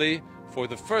supposedly, for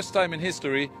the first time in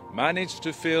history, managed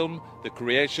to film the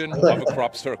creation of a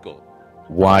crop circle.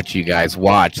 Watch, you guys.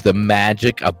 Watch. The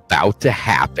magic about to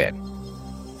happen.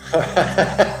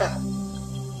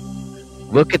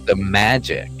 Look at the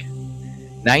magic.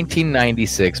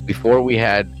 1996, before we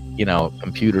had,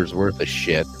 computers worth of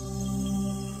shit.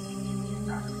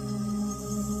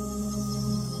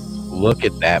 Look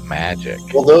at that magic.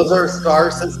 Well, those are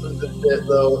star systems and shit,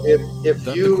 though. If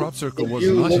That you the crop circle if was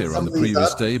you not look here on the some of these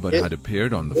previous up, day but it- had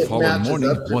appeared on the it following matches morning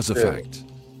up to was a shit. fact.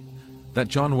 That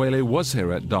John Whaley was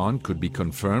here at dawn could be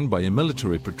confirmed by a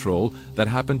military patrol that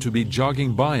happened to be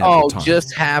jogging by at Oh, the time.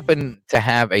 just happened to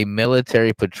have a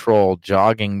military patrol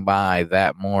jogging by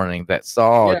that morning that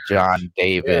saw Yes, John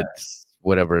David,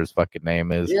 whatever his fucking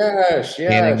name is, Yes,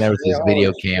 standing there with his yes,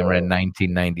 video yes. camera in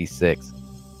 1996.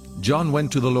 John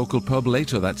went to the local pub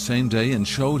later that same day and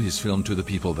showed his film to the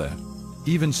people there.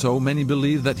 Even so, many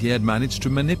believe that he had managed to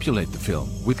manipulate the film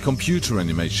with computer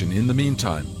animation in the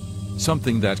meantime,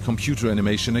 something that computer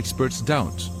animation experts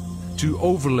doubt. To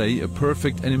overlay a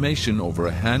perfect animation over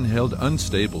a handheld,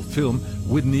 unstable film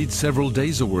would need several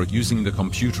days of work using the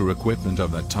computer equipment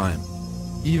of that time.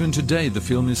 Even today, the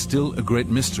film is still a great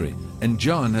mystery, and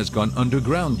John has gone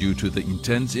underground due to the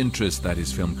intense interest that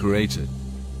his film created.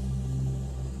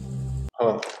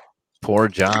 Poor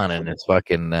John and his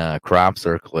fucking crop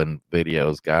circling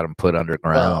videos got him put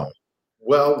underground.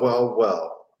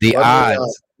 Well. The Let me,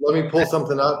 odds. let me pull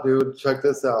something up, dude. Check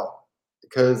this out.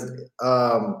 Because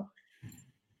right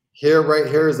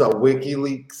here is a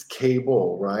WikiLeaks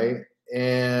cable, right?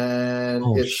 And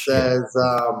Oh, it shit. says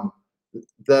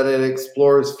that it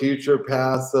explores future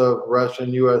paths of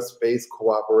Russian-U.S. space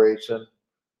cooperation.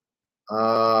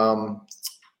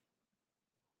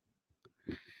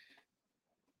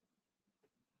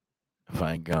 If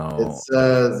I It go,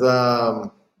 says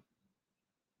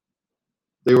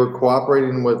they were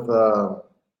cooperating with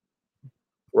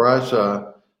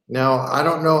Russia. Now, I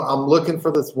don't know. I'm looking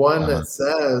for this one that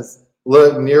says,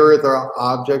 look, near Earth are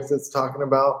objects it's talking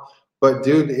about. But,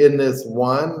 dude, in this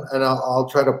one, and I'll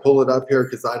try to pull it up here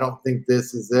because I don't think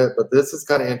this is it. But this is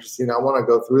kind of interesting. I want to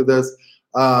go through this.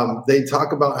 They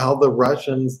talk about how the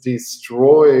Russians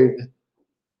destroyed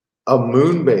a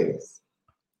moon base.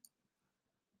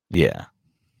 yeah.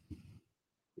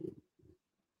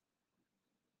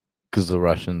 Because the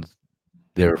Russians,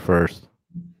 they were first.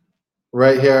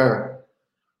 Right here.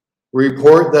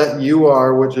 Report that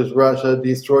UR, which is Russia,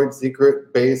 destroyed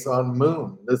secret base on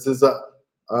moon. This is a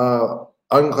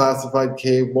unclassified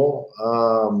cable,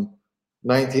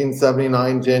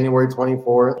 1979, January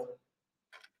 24th.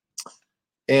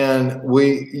 And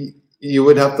you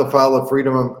would have to file a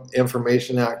Freedom of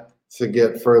Information Act to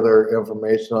get further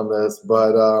information on this.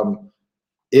 But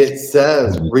it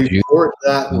says, report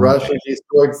that Russia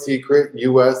destroyed secret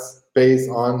U.S. base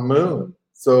on moon.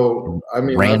 So, I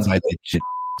mean, ran by the Jews,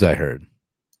 I heard.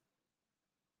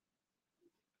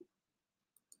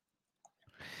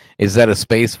 Is that a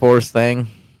Space Force thing?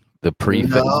 The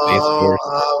prefix Space Force?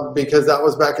 Because that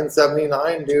was back in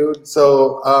 '79, dude.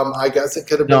 So I guess it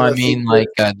could have been. No, I mean like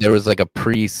there was like a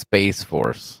pre-Space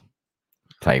Force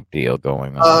type deal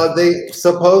going on. They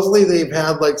supposedly they've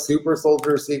had like super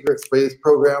soldier secret space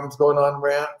programs going on,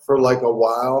 Rant, for like a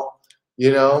while,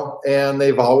 you know, and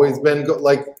they've always been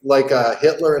like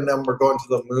Hitler and them were going to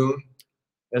the moon,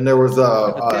 and there was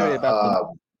a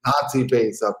Nazi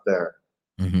base up there.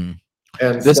 Mm-hmm.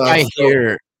 And this stuff, guy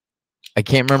here, I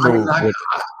can't remember.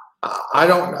 I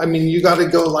don't. I mean, you got to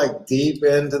go like deep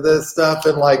into this stuff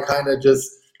and like kind of just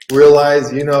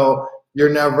realize, you know, you're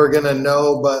never gonna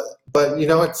know, but you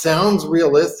know, it sounds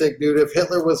realistic, dude. If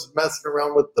Hitler was messing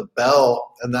around with the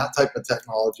Bell and that type of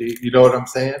technology, you know what I'm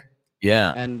saying?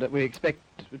 Yeah. And we expect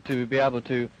to be able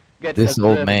to get This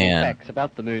old observable man. facts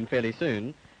about the moon fairly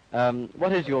soon.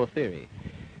 What is your theory?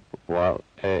 Well,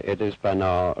 it is by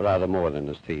now rather more than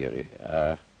a theory.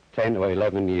 10 or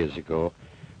 11 years ago,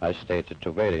 I stated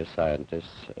to various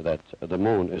scientists that the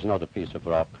moon is not a piece of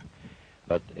rock,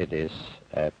 but it is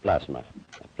a plasma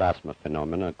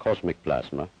phenomenon, a cosmic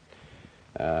plasma,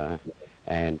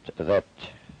 and that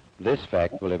this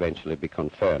fact will eventually be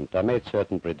confirmed. I made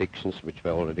certain predictions which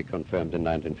were already confirmed in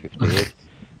 1958,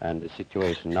 and the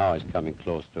situation now is coming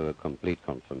close to a complete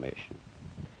confirmation.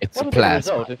 It's What will be the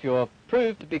result if you're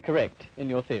proved to be correct in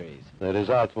your theories? The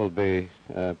result will be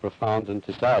profound and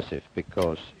decisive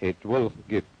because it will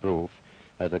give proof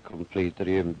that a complete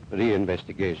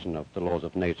reinvestigation of the laws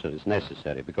of nature is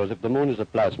necessary. Because if the moon is a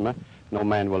plasma, no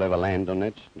man will ever land on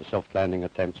it. The soft landing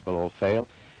attempts will all fail.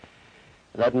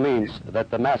 That means that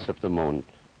the mass of the moon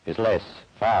is less,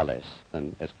 far less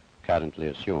than is currently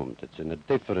assumed. It's in a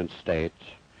different state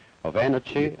of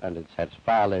energy, and it has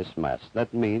far less mass.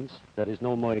 That means there is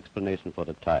no more explanation for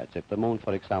the tides. If the moon,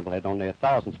 for example, had only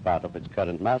 1,000th part of its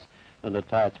current mass, then the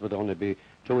tides would only be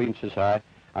 2 inches high,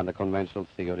 and the conventional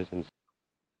theories.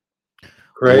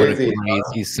 Crazy. What a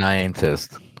crazy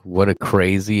scientist. What a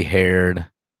crazy-haired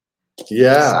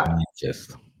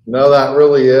scientist. No, that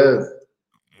really is.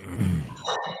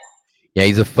 Yeah,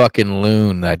 he's a fucking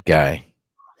loon, that guy.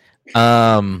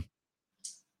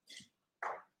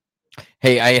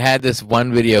 Hey, I had this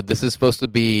one video. This is supposed to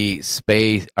be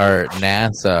space or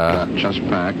NASA. Just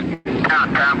back.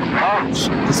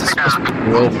 This is supposed to be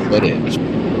real footage.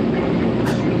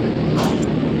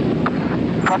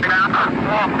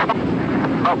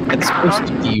 It's supposed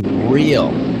to be real.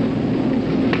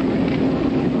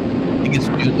 I think it's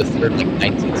June the 3rd, like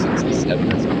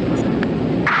 1967 or something.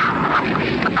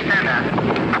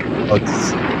 Oh,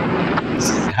 this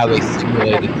is how they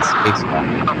simulated the spacewalk.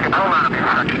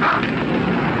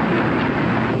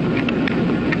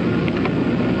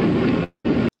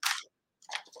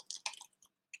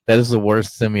 That is the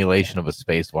worst simulation of a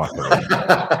spacewalk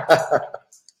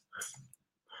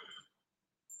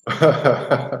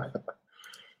ever.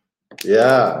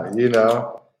 Yeah, you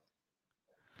know.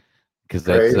 Because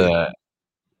that's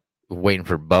waiting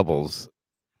for bubbles.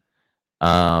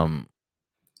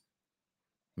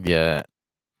 Yeah,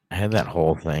 I had that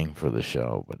whole thing for the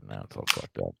show, but now it's all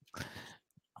fucked up.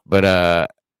 But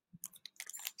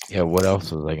yeah, what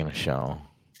else was I gonna show?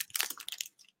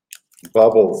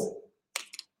 Bubbles.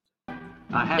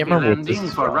 A happy landing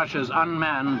for Russia's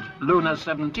unmanned Luna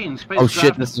 17 spacecraft. Oh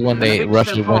shit! This is when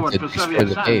Russia went to destroy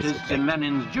the base. In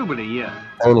Lenin's Jubilee year.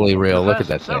 Totally real. Look at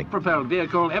The that first thing. self-propelled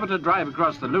vehicle ever to drive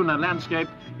across the lunar landscape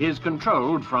is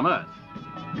controlled from Earth.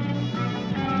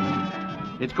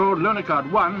 It's called Lunokhod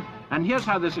 1, and here's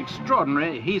how this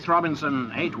extraordinary Heath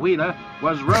Robinson 8-wheeler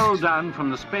was rolled down from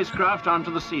the spacecraft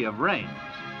onto the Sea of Rains.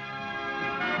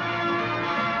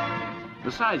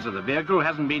 The size of the vehicle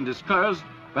hasn't been disclosed,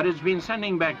 but it's been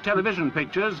sending back television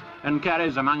pictures and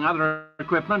carries, among other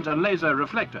equipment, a laser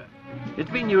reflector. It's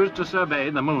been used to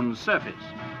survey the moon's surface.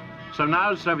 So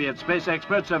now Soviet space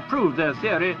experts have proved their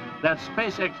theory that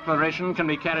space exploration can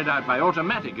be carried out by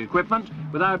automatic equipment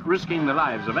without risking the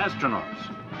lives of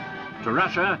astronauts. To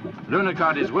Russia,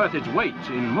 Lunokhod is worth its weight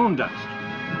in moon dust.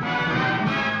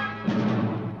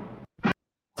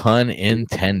 Pun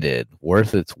intended.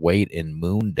 Worth its weight in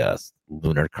moon dust.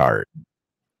 Lunar cart.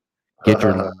 Get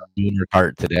your lunar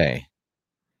cart today.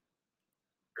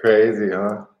 Crazy,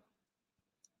 huh?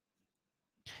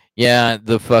 Yeah,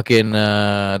 the fucking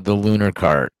the lunar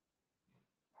cart.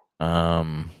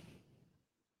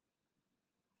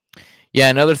 Yeah,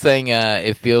 another thing,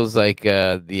 it feels like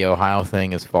the Ohio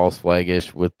thing is false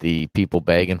flagish with the people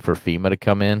begging for FEMA to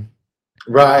come in.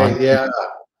 Right, yeah.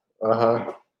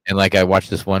 Uh-huh. And like I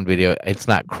watched this one video, it's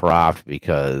not cropped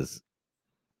because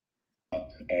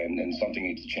and something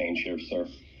needs to change here, sir.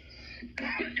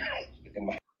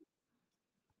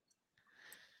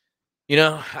 you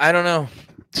know, I don't know.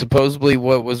 Supposedly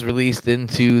what was released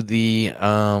into the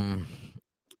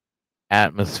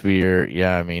atmosphere,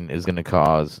 yeah, I mean, is gonna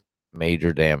cause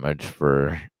major damage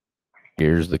for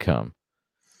years to come.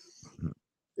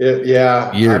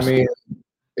 Yeah, Years. I mean,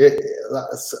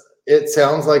 it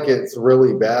sounds like it's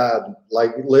really bad,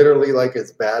 like literally like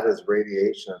as bad as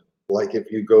radiation. Like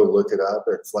if you go look it up,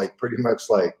 it's like pretty much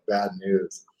like bad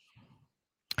news.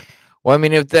 Well, I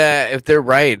mean, if they're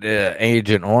right,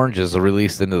 Agent Orange is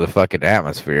released into the fucking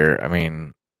atmosphere. I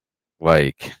mean,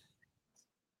 like,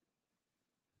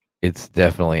 it's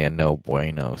definitely a no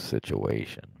bueno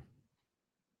situation.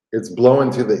 It's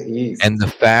blowing to the east, and the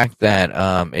fact that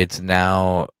it's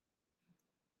now,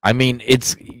 I mean,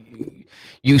 it's,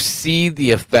 you see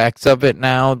the effects of it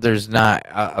now. There's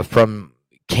not from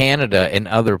Canada and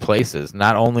other places,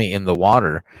 not only in the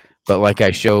water, but like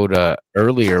I showed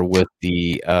earlier with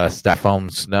the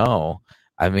styrofoam snow.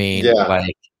 I mean, Yeah.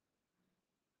 like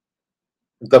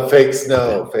the fake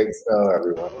snow,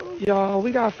 everyone. Y'all,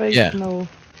 we got fake Yeah. snow.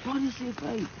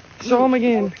 Show them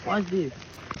again. Watch this.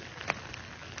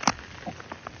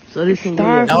 So this can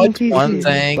now it's one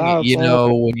thing, you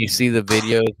know, when you see the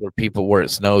videos where it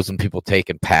snows and people take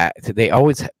and they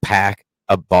always pack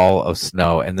a ball of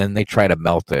snow and then they try to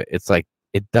melt it. It's like,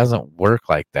 it doesn't work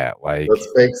like that. Like, That's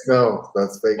fake snow.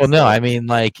 That's fake. well, no, snow. I mean,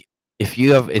 like, if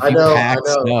you pack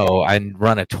snow and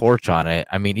run a torch on it,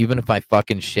 I mean, even if I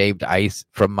fucking shaved ice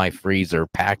from my freezer,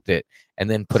 packed it, and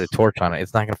then put a torch on it,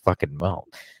 it's not gonna fucking melt.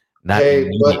 Not Hey,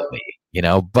 immediately, you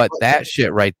know. But that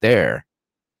shit right there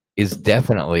is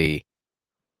definitely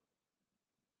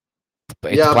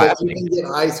it's Yeah, but plastic. you can get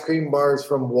ice cream bars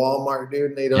from Walmart,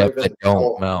 dude, and they don't Yep, even that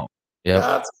don't melt. Yep.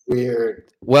 That's weird.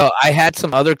 Well, I had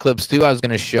some other clips too. I was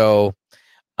gonna show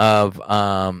of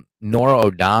Nora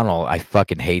O'Donnell. I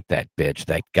fucking hate that bitch.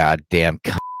 That goddamn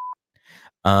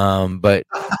cunt. But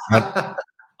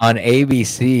on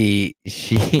ABC,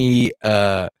 she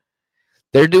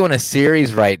they're doing a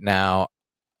series right now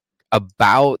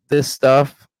about this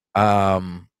stuff.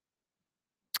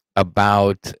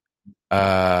 About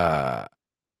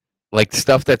like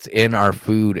stuff that's in our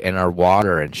food and our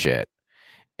water and shit.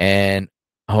 And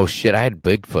oh shit, I had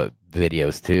Bigfoot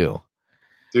videos too.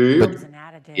 Do you?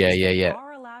 Yeah.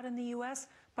 Are allowed in the U.S.,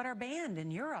 but are banned in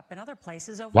Europe and other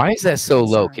places. Over Why is that so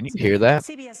low? Can you hear that?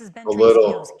 CBS has been A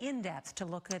little. in depth to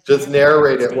look at Just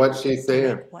narrate it. What she's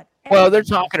saying. Well, they're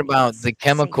talking about the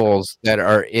chemicals that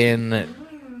are in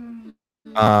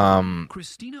our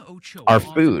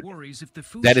food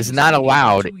that is not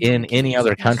allowed in any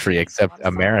other country except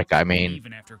America. I mean,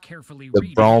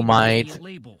 the bromite.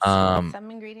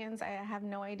 Some ingredients, I have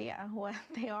no idea what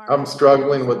they are. I'm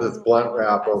struggling with this blunt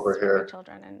wrap over here.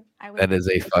 That is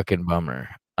a fucking bummer.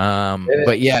 And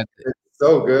But yeah, it's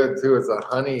so good too. It's a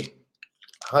honey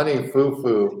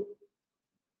foo-foo.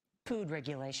 Food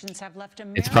regulations have left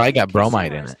it's probably got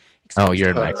bromide in it. Oh, you're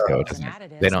in Mexico.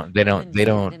 They don't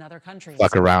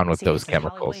fuck around with those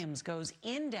chemicals. Williams goes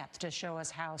in depth to show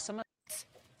us how some of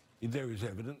There is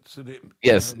evidence that it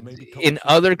Yes, in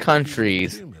other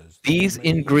countries, these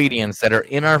ingredients that are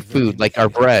in our food, like our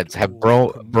breads, have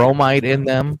bromide in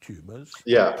them.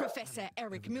 Yeah.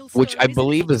 Which I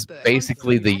believe is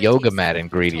basically the yoga mat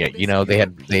ingredient. You know, they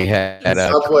had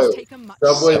a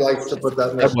Subway likes to put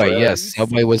that in their Subway. bread. Yes,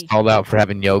 Subway was called out for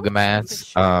having yoga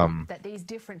mats.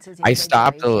 I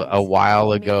stopped a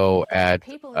while ago at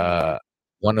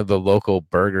one of the local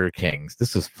Burger Kings.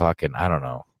 This was fucking, I don't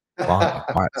know,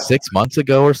 6 months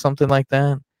ago or something like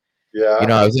that. Yeah. You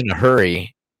know, I was in a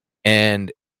hurry,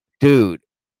 and dude,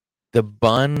 the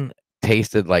bun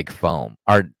tasted like foam.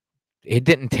 It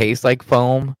didn't taste like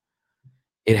foam.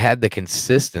 It had the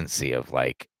consistency of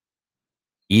like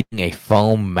eating a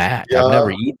foam mat. Yeah. I've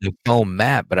never eaten a foam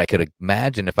mat, but I could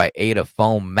imagine if I ate a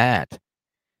foam mat.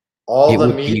 All it the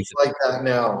would be- meat's like that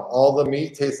now. All the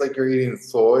meat tastes like you're eating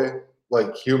soy,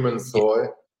 like human soy.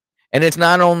 And it's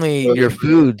not only your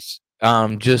foods,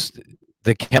 just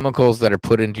the chemicals that are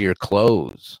put into your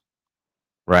clothes,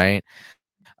 right?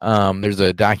 There's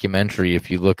a documentary, if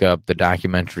you look up the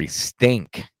documentary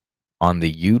Stink on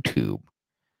the YouTube,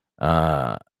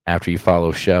 after you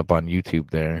follow Shep on YouTube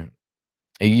there.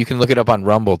 You can look it up on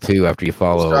Rumble too after you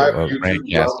follow Subscribe to YouTube,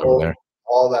 Rantcast Rumble, over there.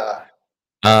 all that.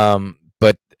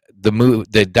 But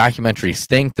the documentary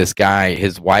Stink, this guy,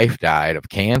 his wife died of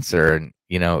cancer, and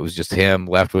it was just him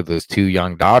left with his 2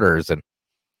 young daughters, and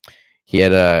he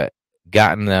had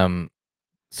gotten them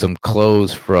some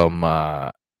clothes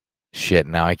from shit.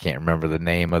 Now I can't remember the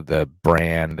name of the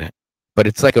brand, but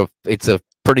it's a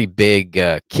pretty big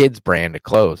kids brand of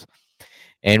clothes.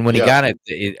 And when he got it,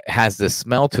 it has this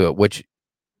smell to it, which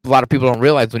a lot of people don't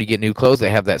realize. When you get new clothes, they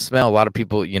have that smell. A lot of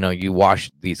people, you wash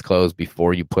these clothes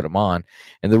before you put them on.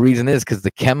 And the reason is because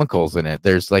the chemicals in it,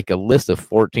 there's like a list of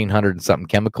 1,400 and something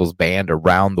chemicals banned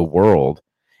around the world.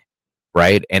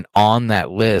 Right. And on that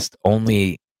list,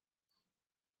 only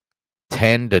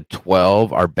 10 to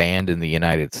 12 are banned in the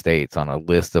United States on a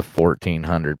list of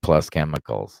 1,400 plus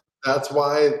chemicals. That's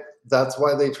why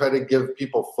they try to give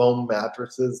people foam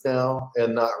mattresses now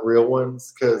and not real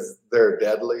ones, because they're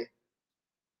deadly.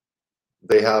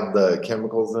 They have the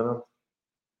chemicals in them.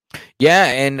 Yeah,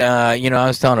 and I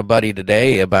was telling a buddy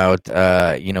today about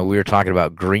we were talking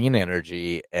about green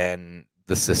energy and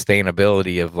the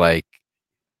sustainability of like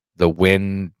the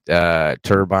wind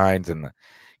turbines and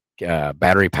the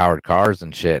battery powered cars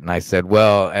and shit. And I said,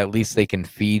 well, at least they can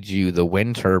feed you the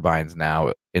wind turbines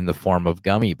now in the form of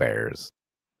gummy bears.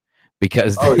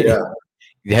 Because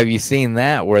have you seen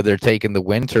that, where they're taking the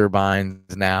wind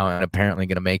turbines now and apparently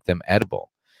going to make them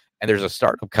edible? And there's a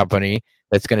startup company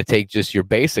that's going to take just your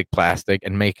basic plastic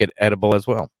and make it edible as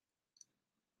well.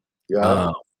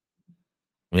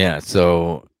 Yeah.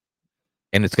 So,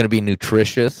 and it's going to be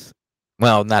nutritious.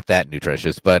 Well, not that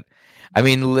nutritious, but I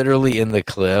mean, literally in the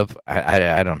clip,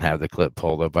 I don't have the clip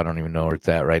pulled up. I don't even know where it's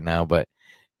at right now, but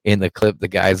in the clip, the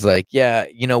guy's like, yeah,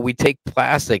 we take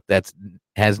plastic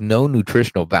has no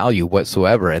nutritional value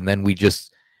whatsoever, and then we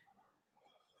just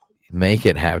make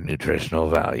it have nutritional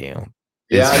value.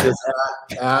 Yeah, just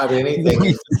add anything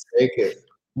and just take it.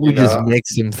 We just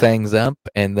mix some things up,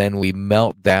 and then we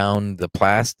melt down the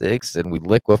plastics and we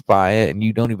liquefy it, and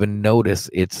you don't even notice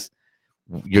it's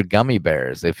your gummy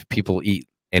bears. If people eat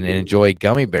and enjoy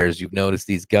gummy bears, you've noticed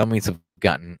these gummies have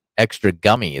gotten extra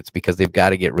gummy. It's because they've got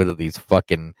to get rid of these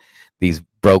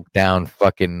broke down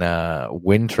fucking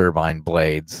wind turbine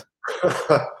blades.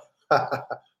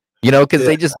 Because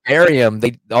they just bury them.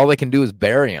 All they can do is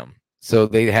bury them. So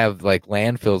they have like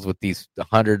landfills with these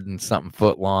 100 and something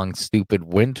foot long stupid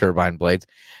wind turbine blades.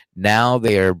 Now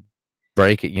they are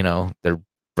breaking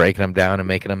them down and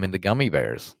making them into gummy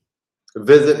bears.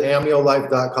 Visit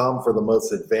AmnioLife.com for the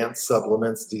most advanced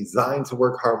supplements designed to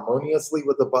work harmoniously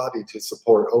with the body to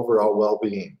support overall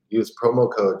well-being. Use promo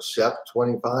code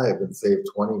SHEP25 and save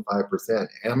 25%.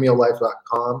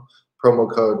 AmnioLife.com,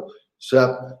 promo code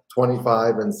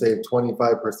SHEP25 and save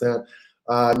 25%.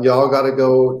 Y'all got to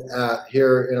go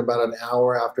here in about an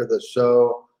hour after the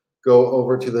show. Go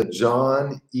over to the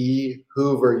John E.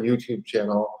 Hoover YouTube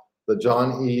channel, the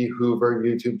John E. Hoover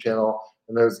YouTube channel.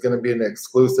 And there's going to be an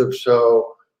exclusive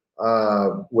show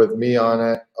with me on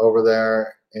it over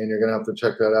there. And you're going to have to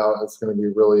check that out. It's going to be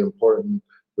really important.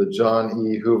 The John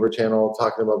E. Hoover channel,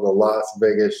 talking about the Las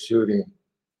Vegas shooting.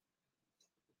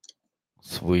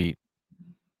 Sweet.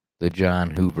 The John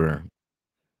Hoover.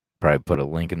 Probably put a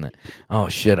link in the. Oh,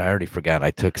 shit. I already forgot.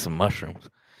 I took some mushrooms.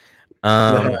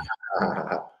 Are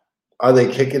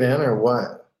they kicking in or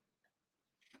what?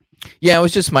 Yeah, it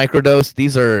was just microdose.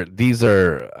 These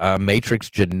are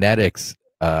Matrix Genetics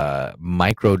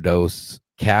microdose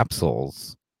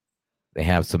capsules. They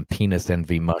have some penis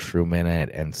envy mushroom in it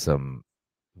and some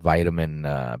vitamin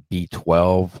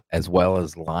B12 as well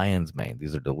as lion's mane.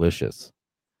 These are delicious.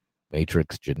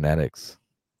 Matrix Genetics.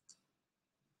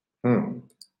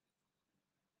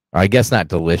 I guess not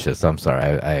delicious. I'm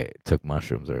sorry. I took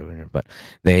mushrooms earlier, but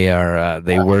they are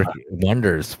they work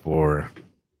wonders for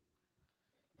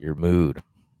your mood.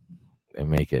 They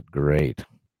make it great.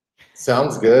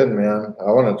 Sounds good, man.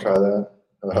 I want to try that.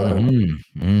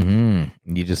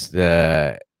 You just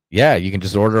you can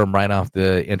just order them right off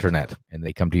the internet and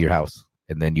they come to your house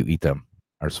and then you eat them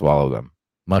or swallow them.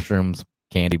 Mushrooms,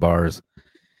 candy bars,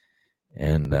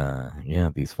 and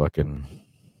these fucking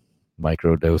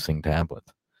microdosing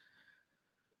tablets.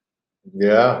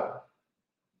 Yeah.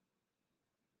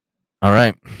 All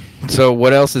right. So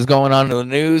what else is going on in the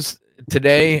news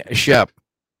today, Shep?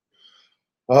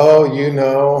 Oh,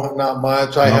 not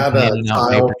much. I had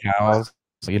paper towels,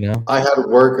 I had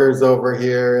workers over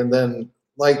here, and then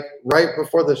like right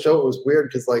before the show, it was weird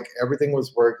because like everything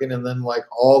was working, and then like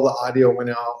all the audio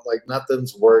went out, like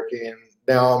nothing's working.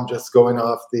 Now I'm just going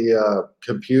off the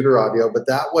computer audio, but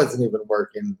that wasn't even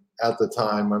working at the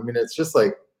time. I mean, it's just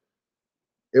like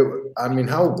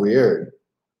how weird.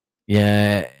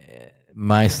 Yeah.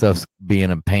 my stuff's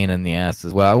being a pain in the ass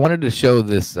as well. I wanted to show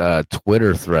this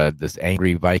Twitter thread, this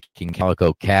angry Viking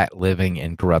calico cat living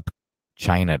in corrupt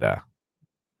China. That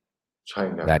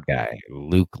guy,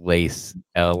 Luke Lace,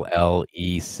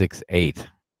 LLE68.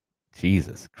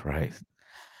 Jesus Christ.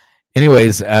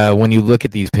 Anyways, when you look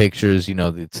at these pictures, you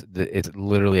know, it's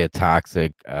literally a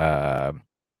toxic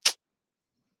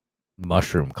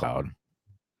mushroom cloud.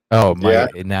 Oh my! Yeah.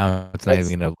 Now it's not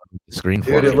even gonna screen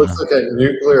for Dude, me. it looks like a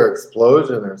nuclear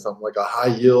explosion or something, like a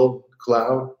high yield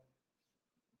cloud.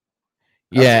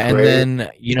 Yeah, and great.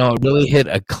 then, you know, it really hit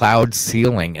a cloud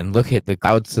ceiling, and look at the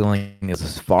cloud ceiling is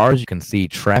as far as you can see,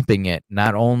 trapping it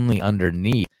not only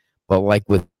underneath, but like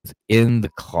within the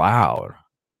cloud,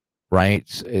 right?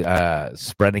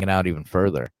 Spreading it out even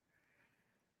further.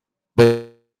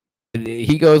 But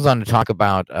he goes on to talk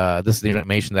about this is the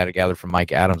information that I gathered from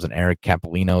Mike Adams and Eric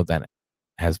Capolino that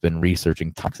has been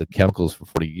researching toxic chemicals for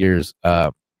 40 years.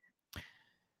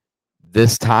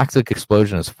 This toxic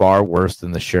explosion is far worse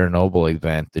than the Chernobyl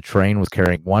event. The train was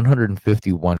carrying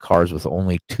 151 cars with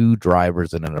only 2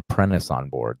 drivers and an apprentice on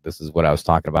board. This is what I was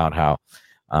talking about, how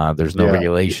there's no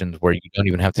regulations where you don't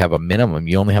even have to have a minimum.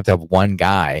 You only have to have one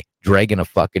guy dragging a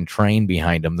fucking train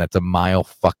behind him that's a mile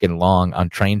fucking long on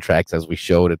train tracks, as we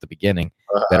showed at the beginning,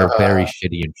 that are very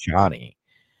shitty and shoddy.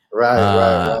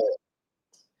 Right.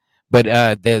 But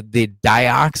the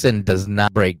dioxin does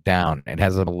not break down. It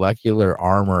has a molecular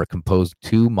armor composed of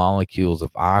 2 molecules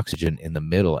of oxygen in the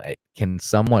middle. It can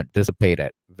somewhat dissipate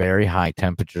at very high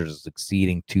temperatures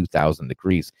exceeding 2,000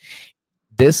 degrees.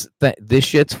 This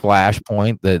shit's flash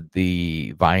point,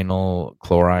 the vinyl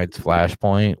chloride's flash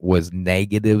point, was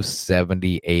negative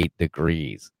 78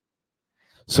 degrees.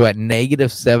 So at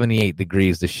negative 78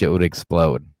 degrees, the shit would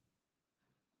explode.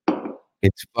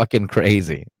 It's fucking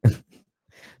crazy.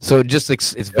 So it just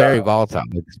it's very volatile.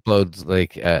 It explodes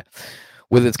like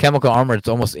with its chemical armor. It's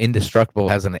almost indestructible.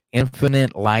 It has an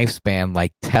infinite lifespan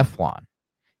like Teflon.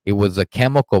 It was a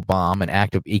chemical bomb, an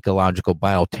act of ecological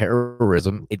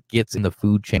bioterrorism. It gets in the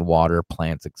food chain, water,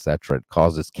 plants, etc. It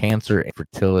causes cancer,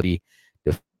 infertility,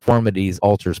 deformities,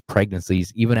 alters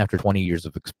pregnancies, even after 20 years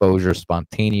of exposure,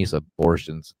 spontaneous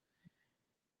abortions,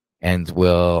 and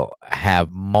will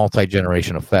have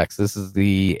multi-generation effects. This is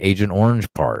the Agent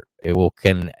Orange part. It will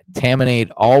contaminate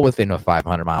all within a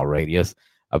 500-mile radius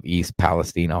of East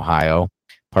Palestine, Ohio.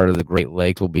 Part of the Great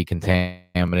Lakes will be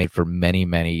contaminated for many,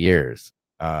 many years.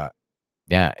 Eric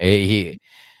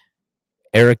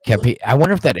Kepi. I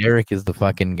wonder if that Eric is the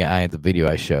fucking guy in the video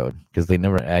I showed, because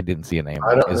I didn't see a name.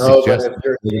 I don't know, but if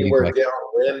you're anywhere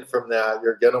downwind from that,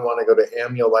 you're going to want to go to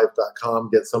amulolife.com,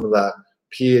 get some of that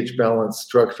pH balanced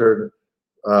structured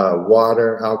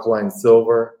water, alkaline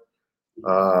silver.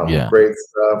 Great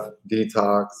stuff.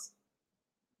 Detox.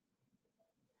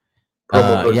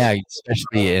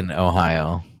 Especially in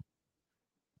Ohio.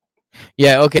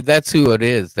 Yeah, okay, that's who it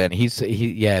is then.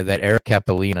 That Eric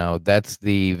Capolino. That's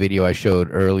the video I showed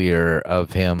earlier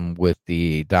of him with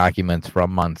the documents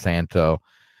from Monsanto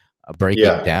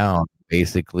breaking down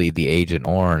basically the Agent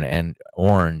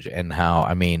Orange and how,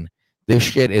 I mean, this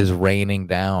shit is raining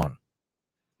down.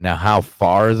 Now, how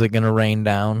far is it going to rain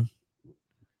down?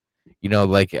 You know,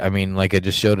 like I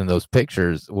just showed in those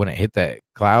pictures, when it hit that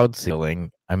cloud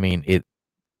ceiling, I mean, it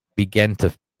began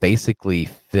to basically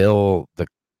fill the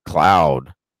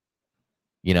cloud,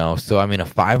 you know. So I mean, a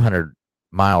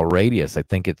 500-mile radius, I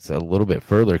think it's a little bit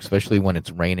further, especially when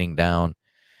it's raining down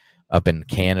up in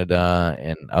Canada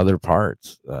and other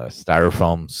parts.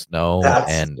 Styrofoam snow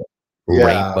and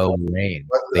rainbow rain.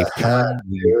 They've turned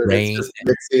the rain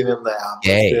mixing in the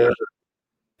atmosphere. Gay.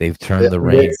 They've turned the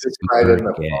rain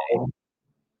super gay.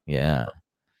 Yeah,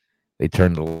 they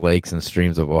turned the lakes and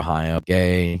streams of Ohio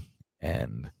gay,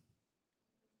 and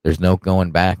there's no going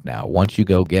back now. Once you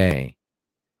go gay,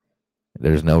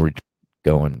 there's no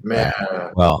going back.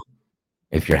 Well,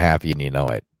 if you're happy and you know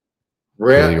it.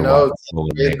 I'm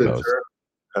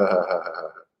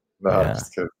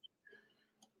just kidding.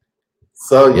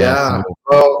 So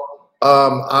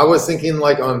I was thinking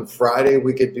like on Friday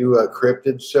we could do a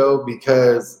cryptid show,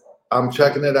 because I'm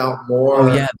checking it out more.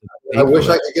 Oh, yeah. I wish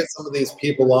I could get some of these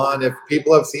people on. If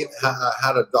people have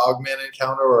had a Dogman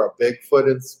encounter or a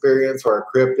Bigfoot experience or a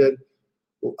cryptid,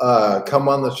 come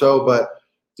on the show. But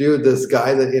dude, this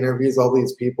guy that interviews all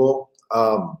these people,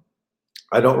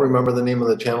 I don't remember the name of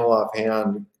the channel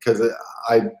offhand, because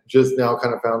I just now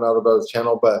kind of found out about his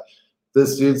channel, but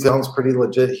this dude sounds pretty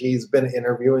legit. He's been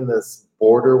interviewing this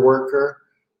border worker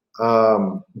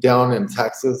down in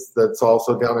Texas that's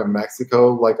also down in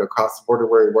Mexico, like across the border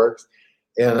where he works.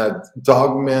 And a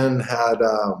dogman had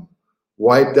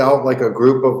wiped out like a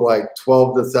group of like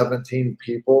 12 to 17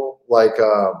 people, like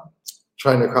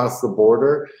trying to cross the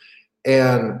border,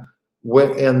 and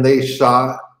they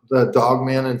shot the dog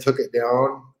man and took it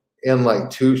down in like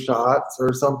 2 shots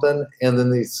or something. And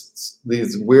then these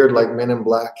weird like Men in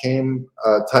Black came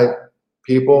type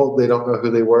people. They don't know who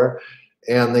they were,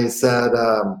 and they said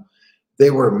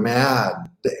they were mad.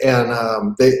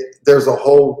 And there's a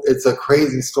whole, it's a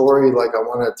crazy story. Like, I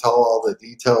want to tell all the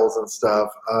details and stuff,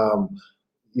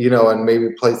 and maybe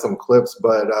play some clips.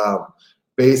 But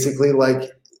basically, like,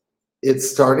 it's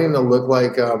starting to look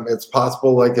like it's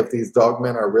possible, like, if these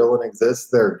dogmen are real and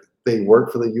exist, they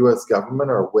work for the U.S.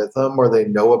 government or with them, or they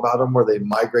know about them, or they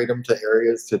migrate them to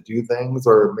areas to do things,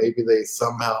 or maybe they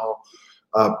somehow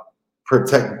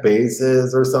protect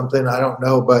bases or something. I don't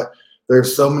know, but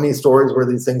there's so many stories where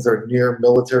these things are near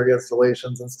military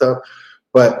installations and stuff.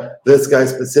 But this guy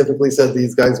specifically said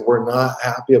these guys were not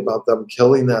happy about them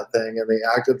killing that thing, and they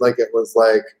acted like it was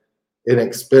like an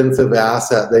expensive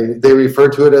asset. They refer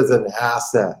to it as an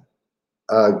asset,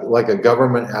 like a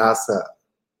government asset.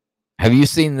 Have you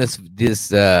seen this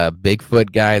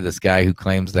Bigfoot guy? This guy who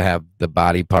claims to have the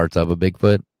body parts of a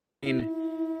Bigfoot?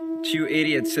 To you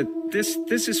idiots, that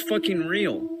this is fucking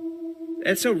real.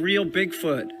 That's a real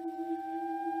Bigfoot.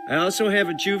 I also have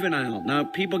a juvenile. Now,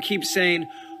 people keep saying,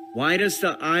 why does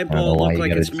the eyeball look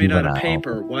like it's made out of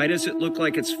paper? Why does it look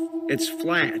like it's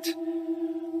flat?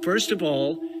 First of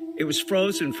all, it was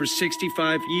frozen for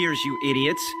 65 years, you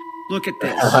idiots. Look at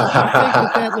this. You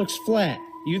think that looks flat?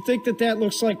 You think that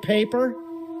looks like paper?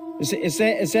 Is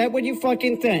that what you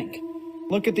fucking think?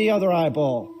 Look at the other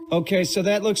eyeball. Okay, so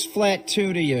that looks flat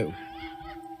too to you.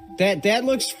 That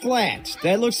looks flat.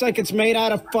 That looks like it's made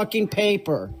out of fucking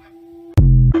paper.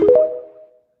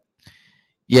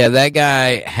 Yeah, that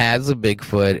guy has a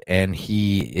Bigfoot, and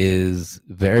he is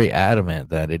very adamant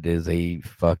that it is a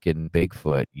fucking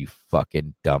Bigfoot, you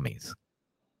fucking dummies.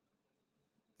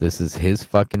 This is his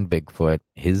fucking Bigfoot.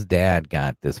 His dad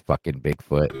got this fucking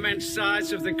Bigfoot. Immense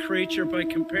size of the creature by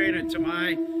comparing it to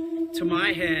my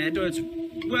head. So it's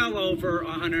well over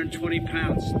 120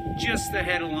 pounds, just the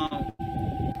head alone.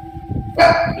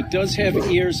 It does have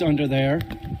ears under there.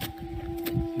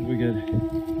 We good.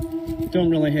 Don't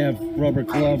really have rubber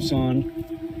gloves on.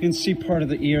 You can see part of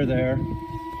the ear there.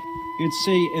 You can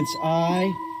see its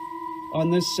eye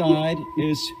on this side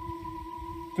is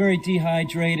very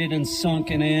dehydrated and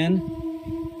sunken in.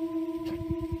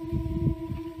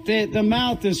 The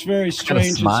mouth is very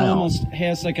strange. It almost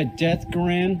has like a death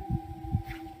grin.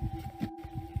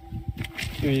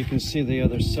 Here you can see the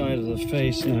other side of the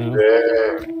face now.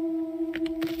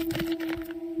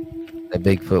 That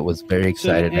Bigfoot was very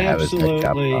excited to have his head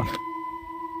chopped off.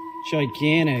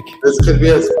 Gigantic. This could be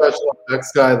a special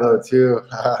effects guy though too.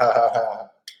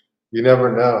 You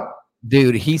never know.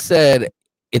 Dude, he said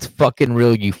it's fucking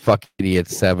real, you fucking idiot,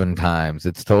 7 times.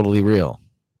 It's totally real.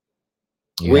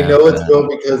 We know it's real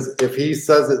because if he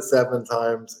says it 7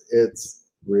 times, it's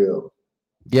real.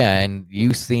 Yeah, and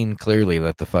you've seen clearly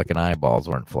that the fucking eyeballs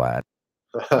weren't flat.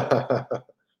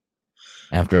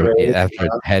 After its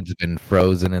head's been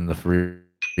frozen in the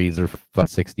freezer for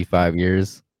 65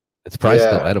 years, it's probably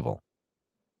still edible.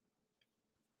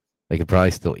 They could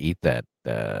probably still eat that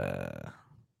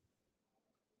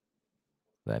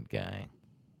guy.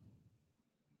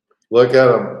 Look at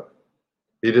him.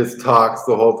 He just talks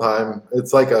the whole time.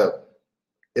 It's like a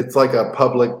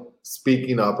public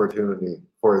speaking opportunity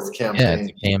for his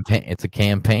campaign. Yeah, it's a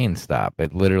campaign stop.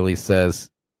 It literally says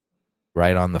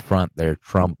right on the front there,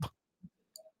 Trump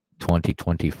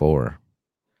 2024.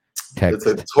 Text,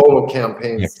 it's a total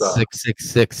campaign stop.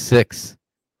 6666.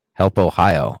 Help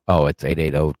Ohio. Oh, it's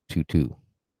 88022.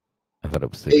 I thought it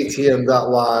was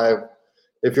ATN.live.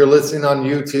 If you're listening on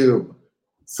YouTube,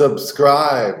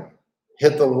 subscribe,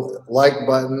 hit the like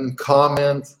button,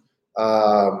 comment.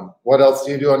 What else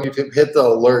do you do on YouTube? Hit the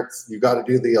alerts. You got to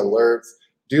do the alerts.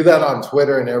 Do that on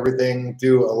Twitter and everything.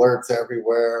 Do alerts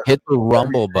everywhere. Hit the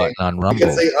Rumble button on Rumble.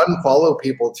 Because they unfollow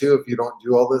people too if you don't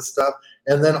do all this stuff.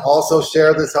 And then also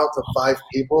share this out to 5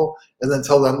 people and then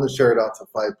tell them to share it out to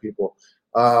 5 people.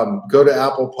 Go to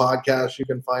Apple Podcasts. You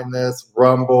can find this.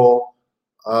 Rumble.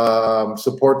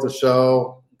 Support the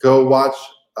show. Go watch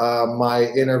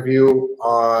my interview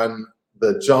on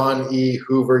the John E.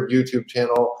 Hoover YouTube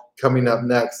channel coming up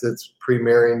next. It's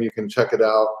premiering. You can check it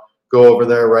out. Go over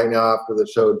there right now after the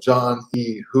show. John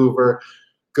E. Hoover.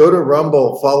 Go to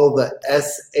Rumble. Follow the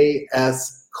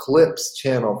SAS Clips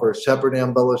channel for Shepard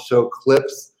Ambella Show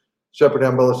Clips. Shepard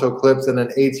Ambella Show Clips, and an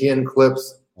ATN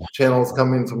Clips channel is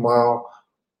coming tomorrow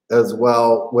as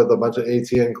well with a bunch of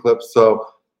ATN clips. So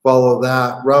follow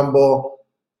that. Rumble.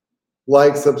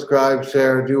 Like, subscribe,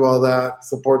 share, do all that.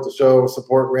 Support the show.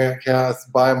 Support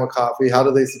Rantcast. Buy them a coffee. How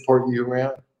do they support you,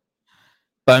 Rant?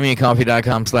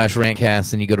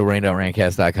 buymeacoffee.com/rantcast, and you go to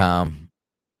rain.rantcast.com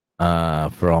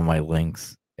for all my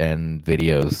links and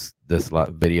videos.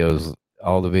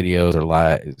 All the videos are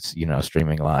live,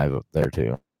 streaming live up there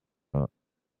too.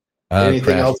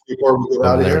 Anything else before we get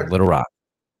out of here? Little Rock.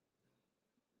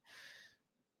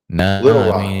 No, Little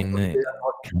Rock. I mean,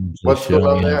 What's going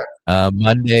on there?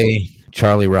 Monday,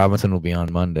 Charlie Robinson will be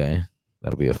on Monday.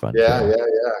 That'll be a fun show. Yeah.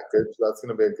 Good. That's going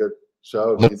to be a good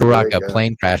show. Little Rock, a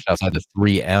plane crashed outside the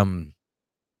 3M.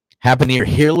 Happened near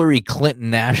Hillary Clinton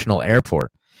National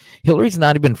Airport. Hillary's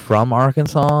not even from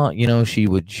Arkansas. She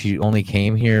only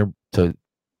came here to,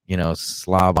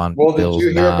 slob on Bill's did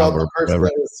you hear about the person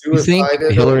that was suicided? You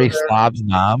think Hillary slobs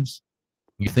knobs?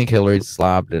 You think Hillary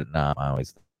slobbed it? No, I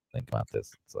always think about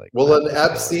this. It's like, well, an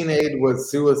Epstein aide was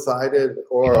suicided,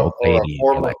 or a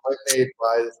former Clinton aide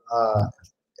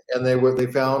and they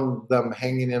found them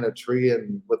hanging in a tree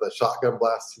and with a shotgun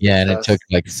blast. Yeah, and it took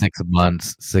like 6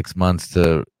 months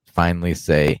to finally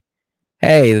say,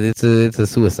 "Hey, it's a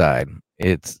suicide."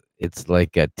 It's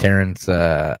like a Terrence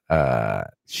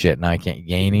shit. Now I can't.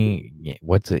 Gainey,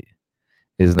 what's it?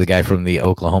 Is the guy from the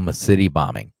Oklahoma City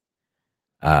bombing?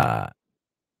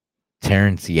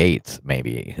 Terrence Yates,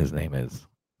 maybe his name is.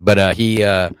 But he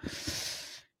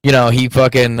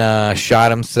fucking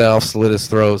shot himself, slit his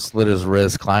throat, slit his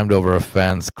wrist, climbed over a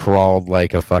fence, crawled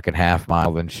like a fucking half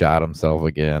mile, then shot himself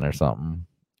again or something.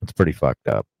 It's pretty fucked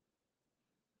up.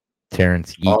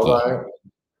 Terrence Yeaky. All right.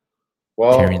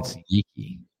 Well, Terrence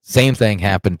Yeaky. Same thing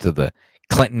happened to the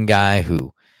Clinton guy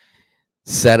who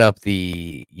set up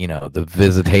the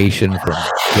visitation from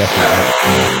Jeffrey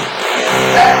Epstein.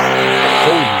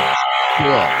 Holy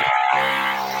shit.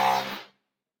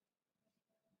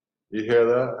 You hear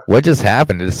that? What just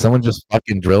happened? Did someone just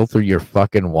fucking drill through your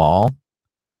fucking wall?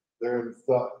 They're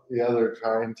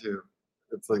trying to.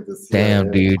 It's like this. Damn,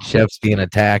 dude. Chef's being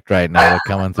attacked right now. They're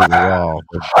coming through the wall.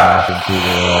 They're crashing through the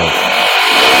wall.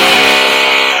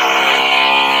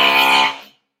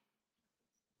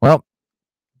 Well,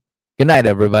 good night,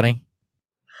 everybody.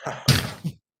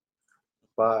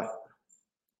 Bye.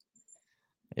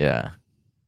 Yeah.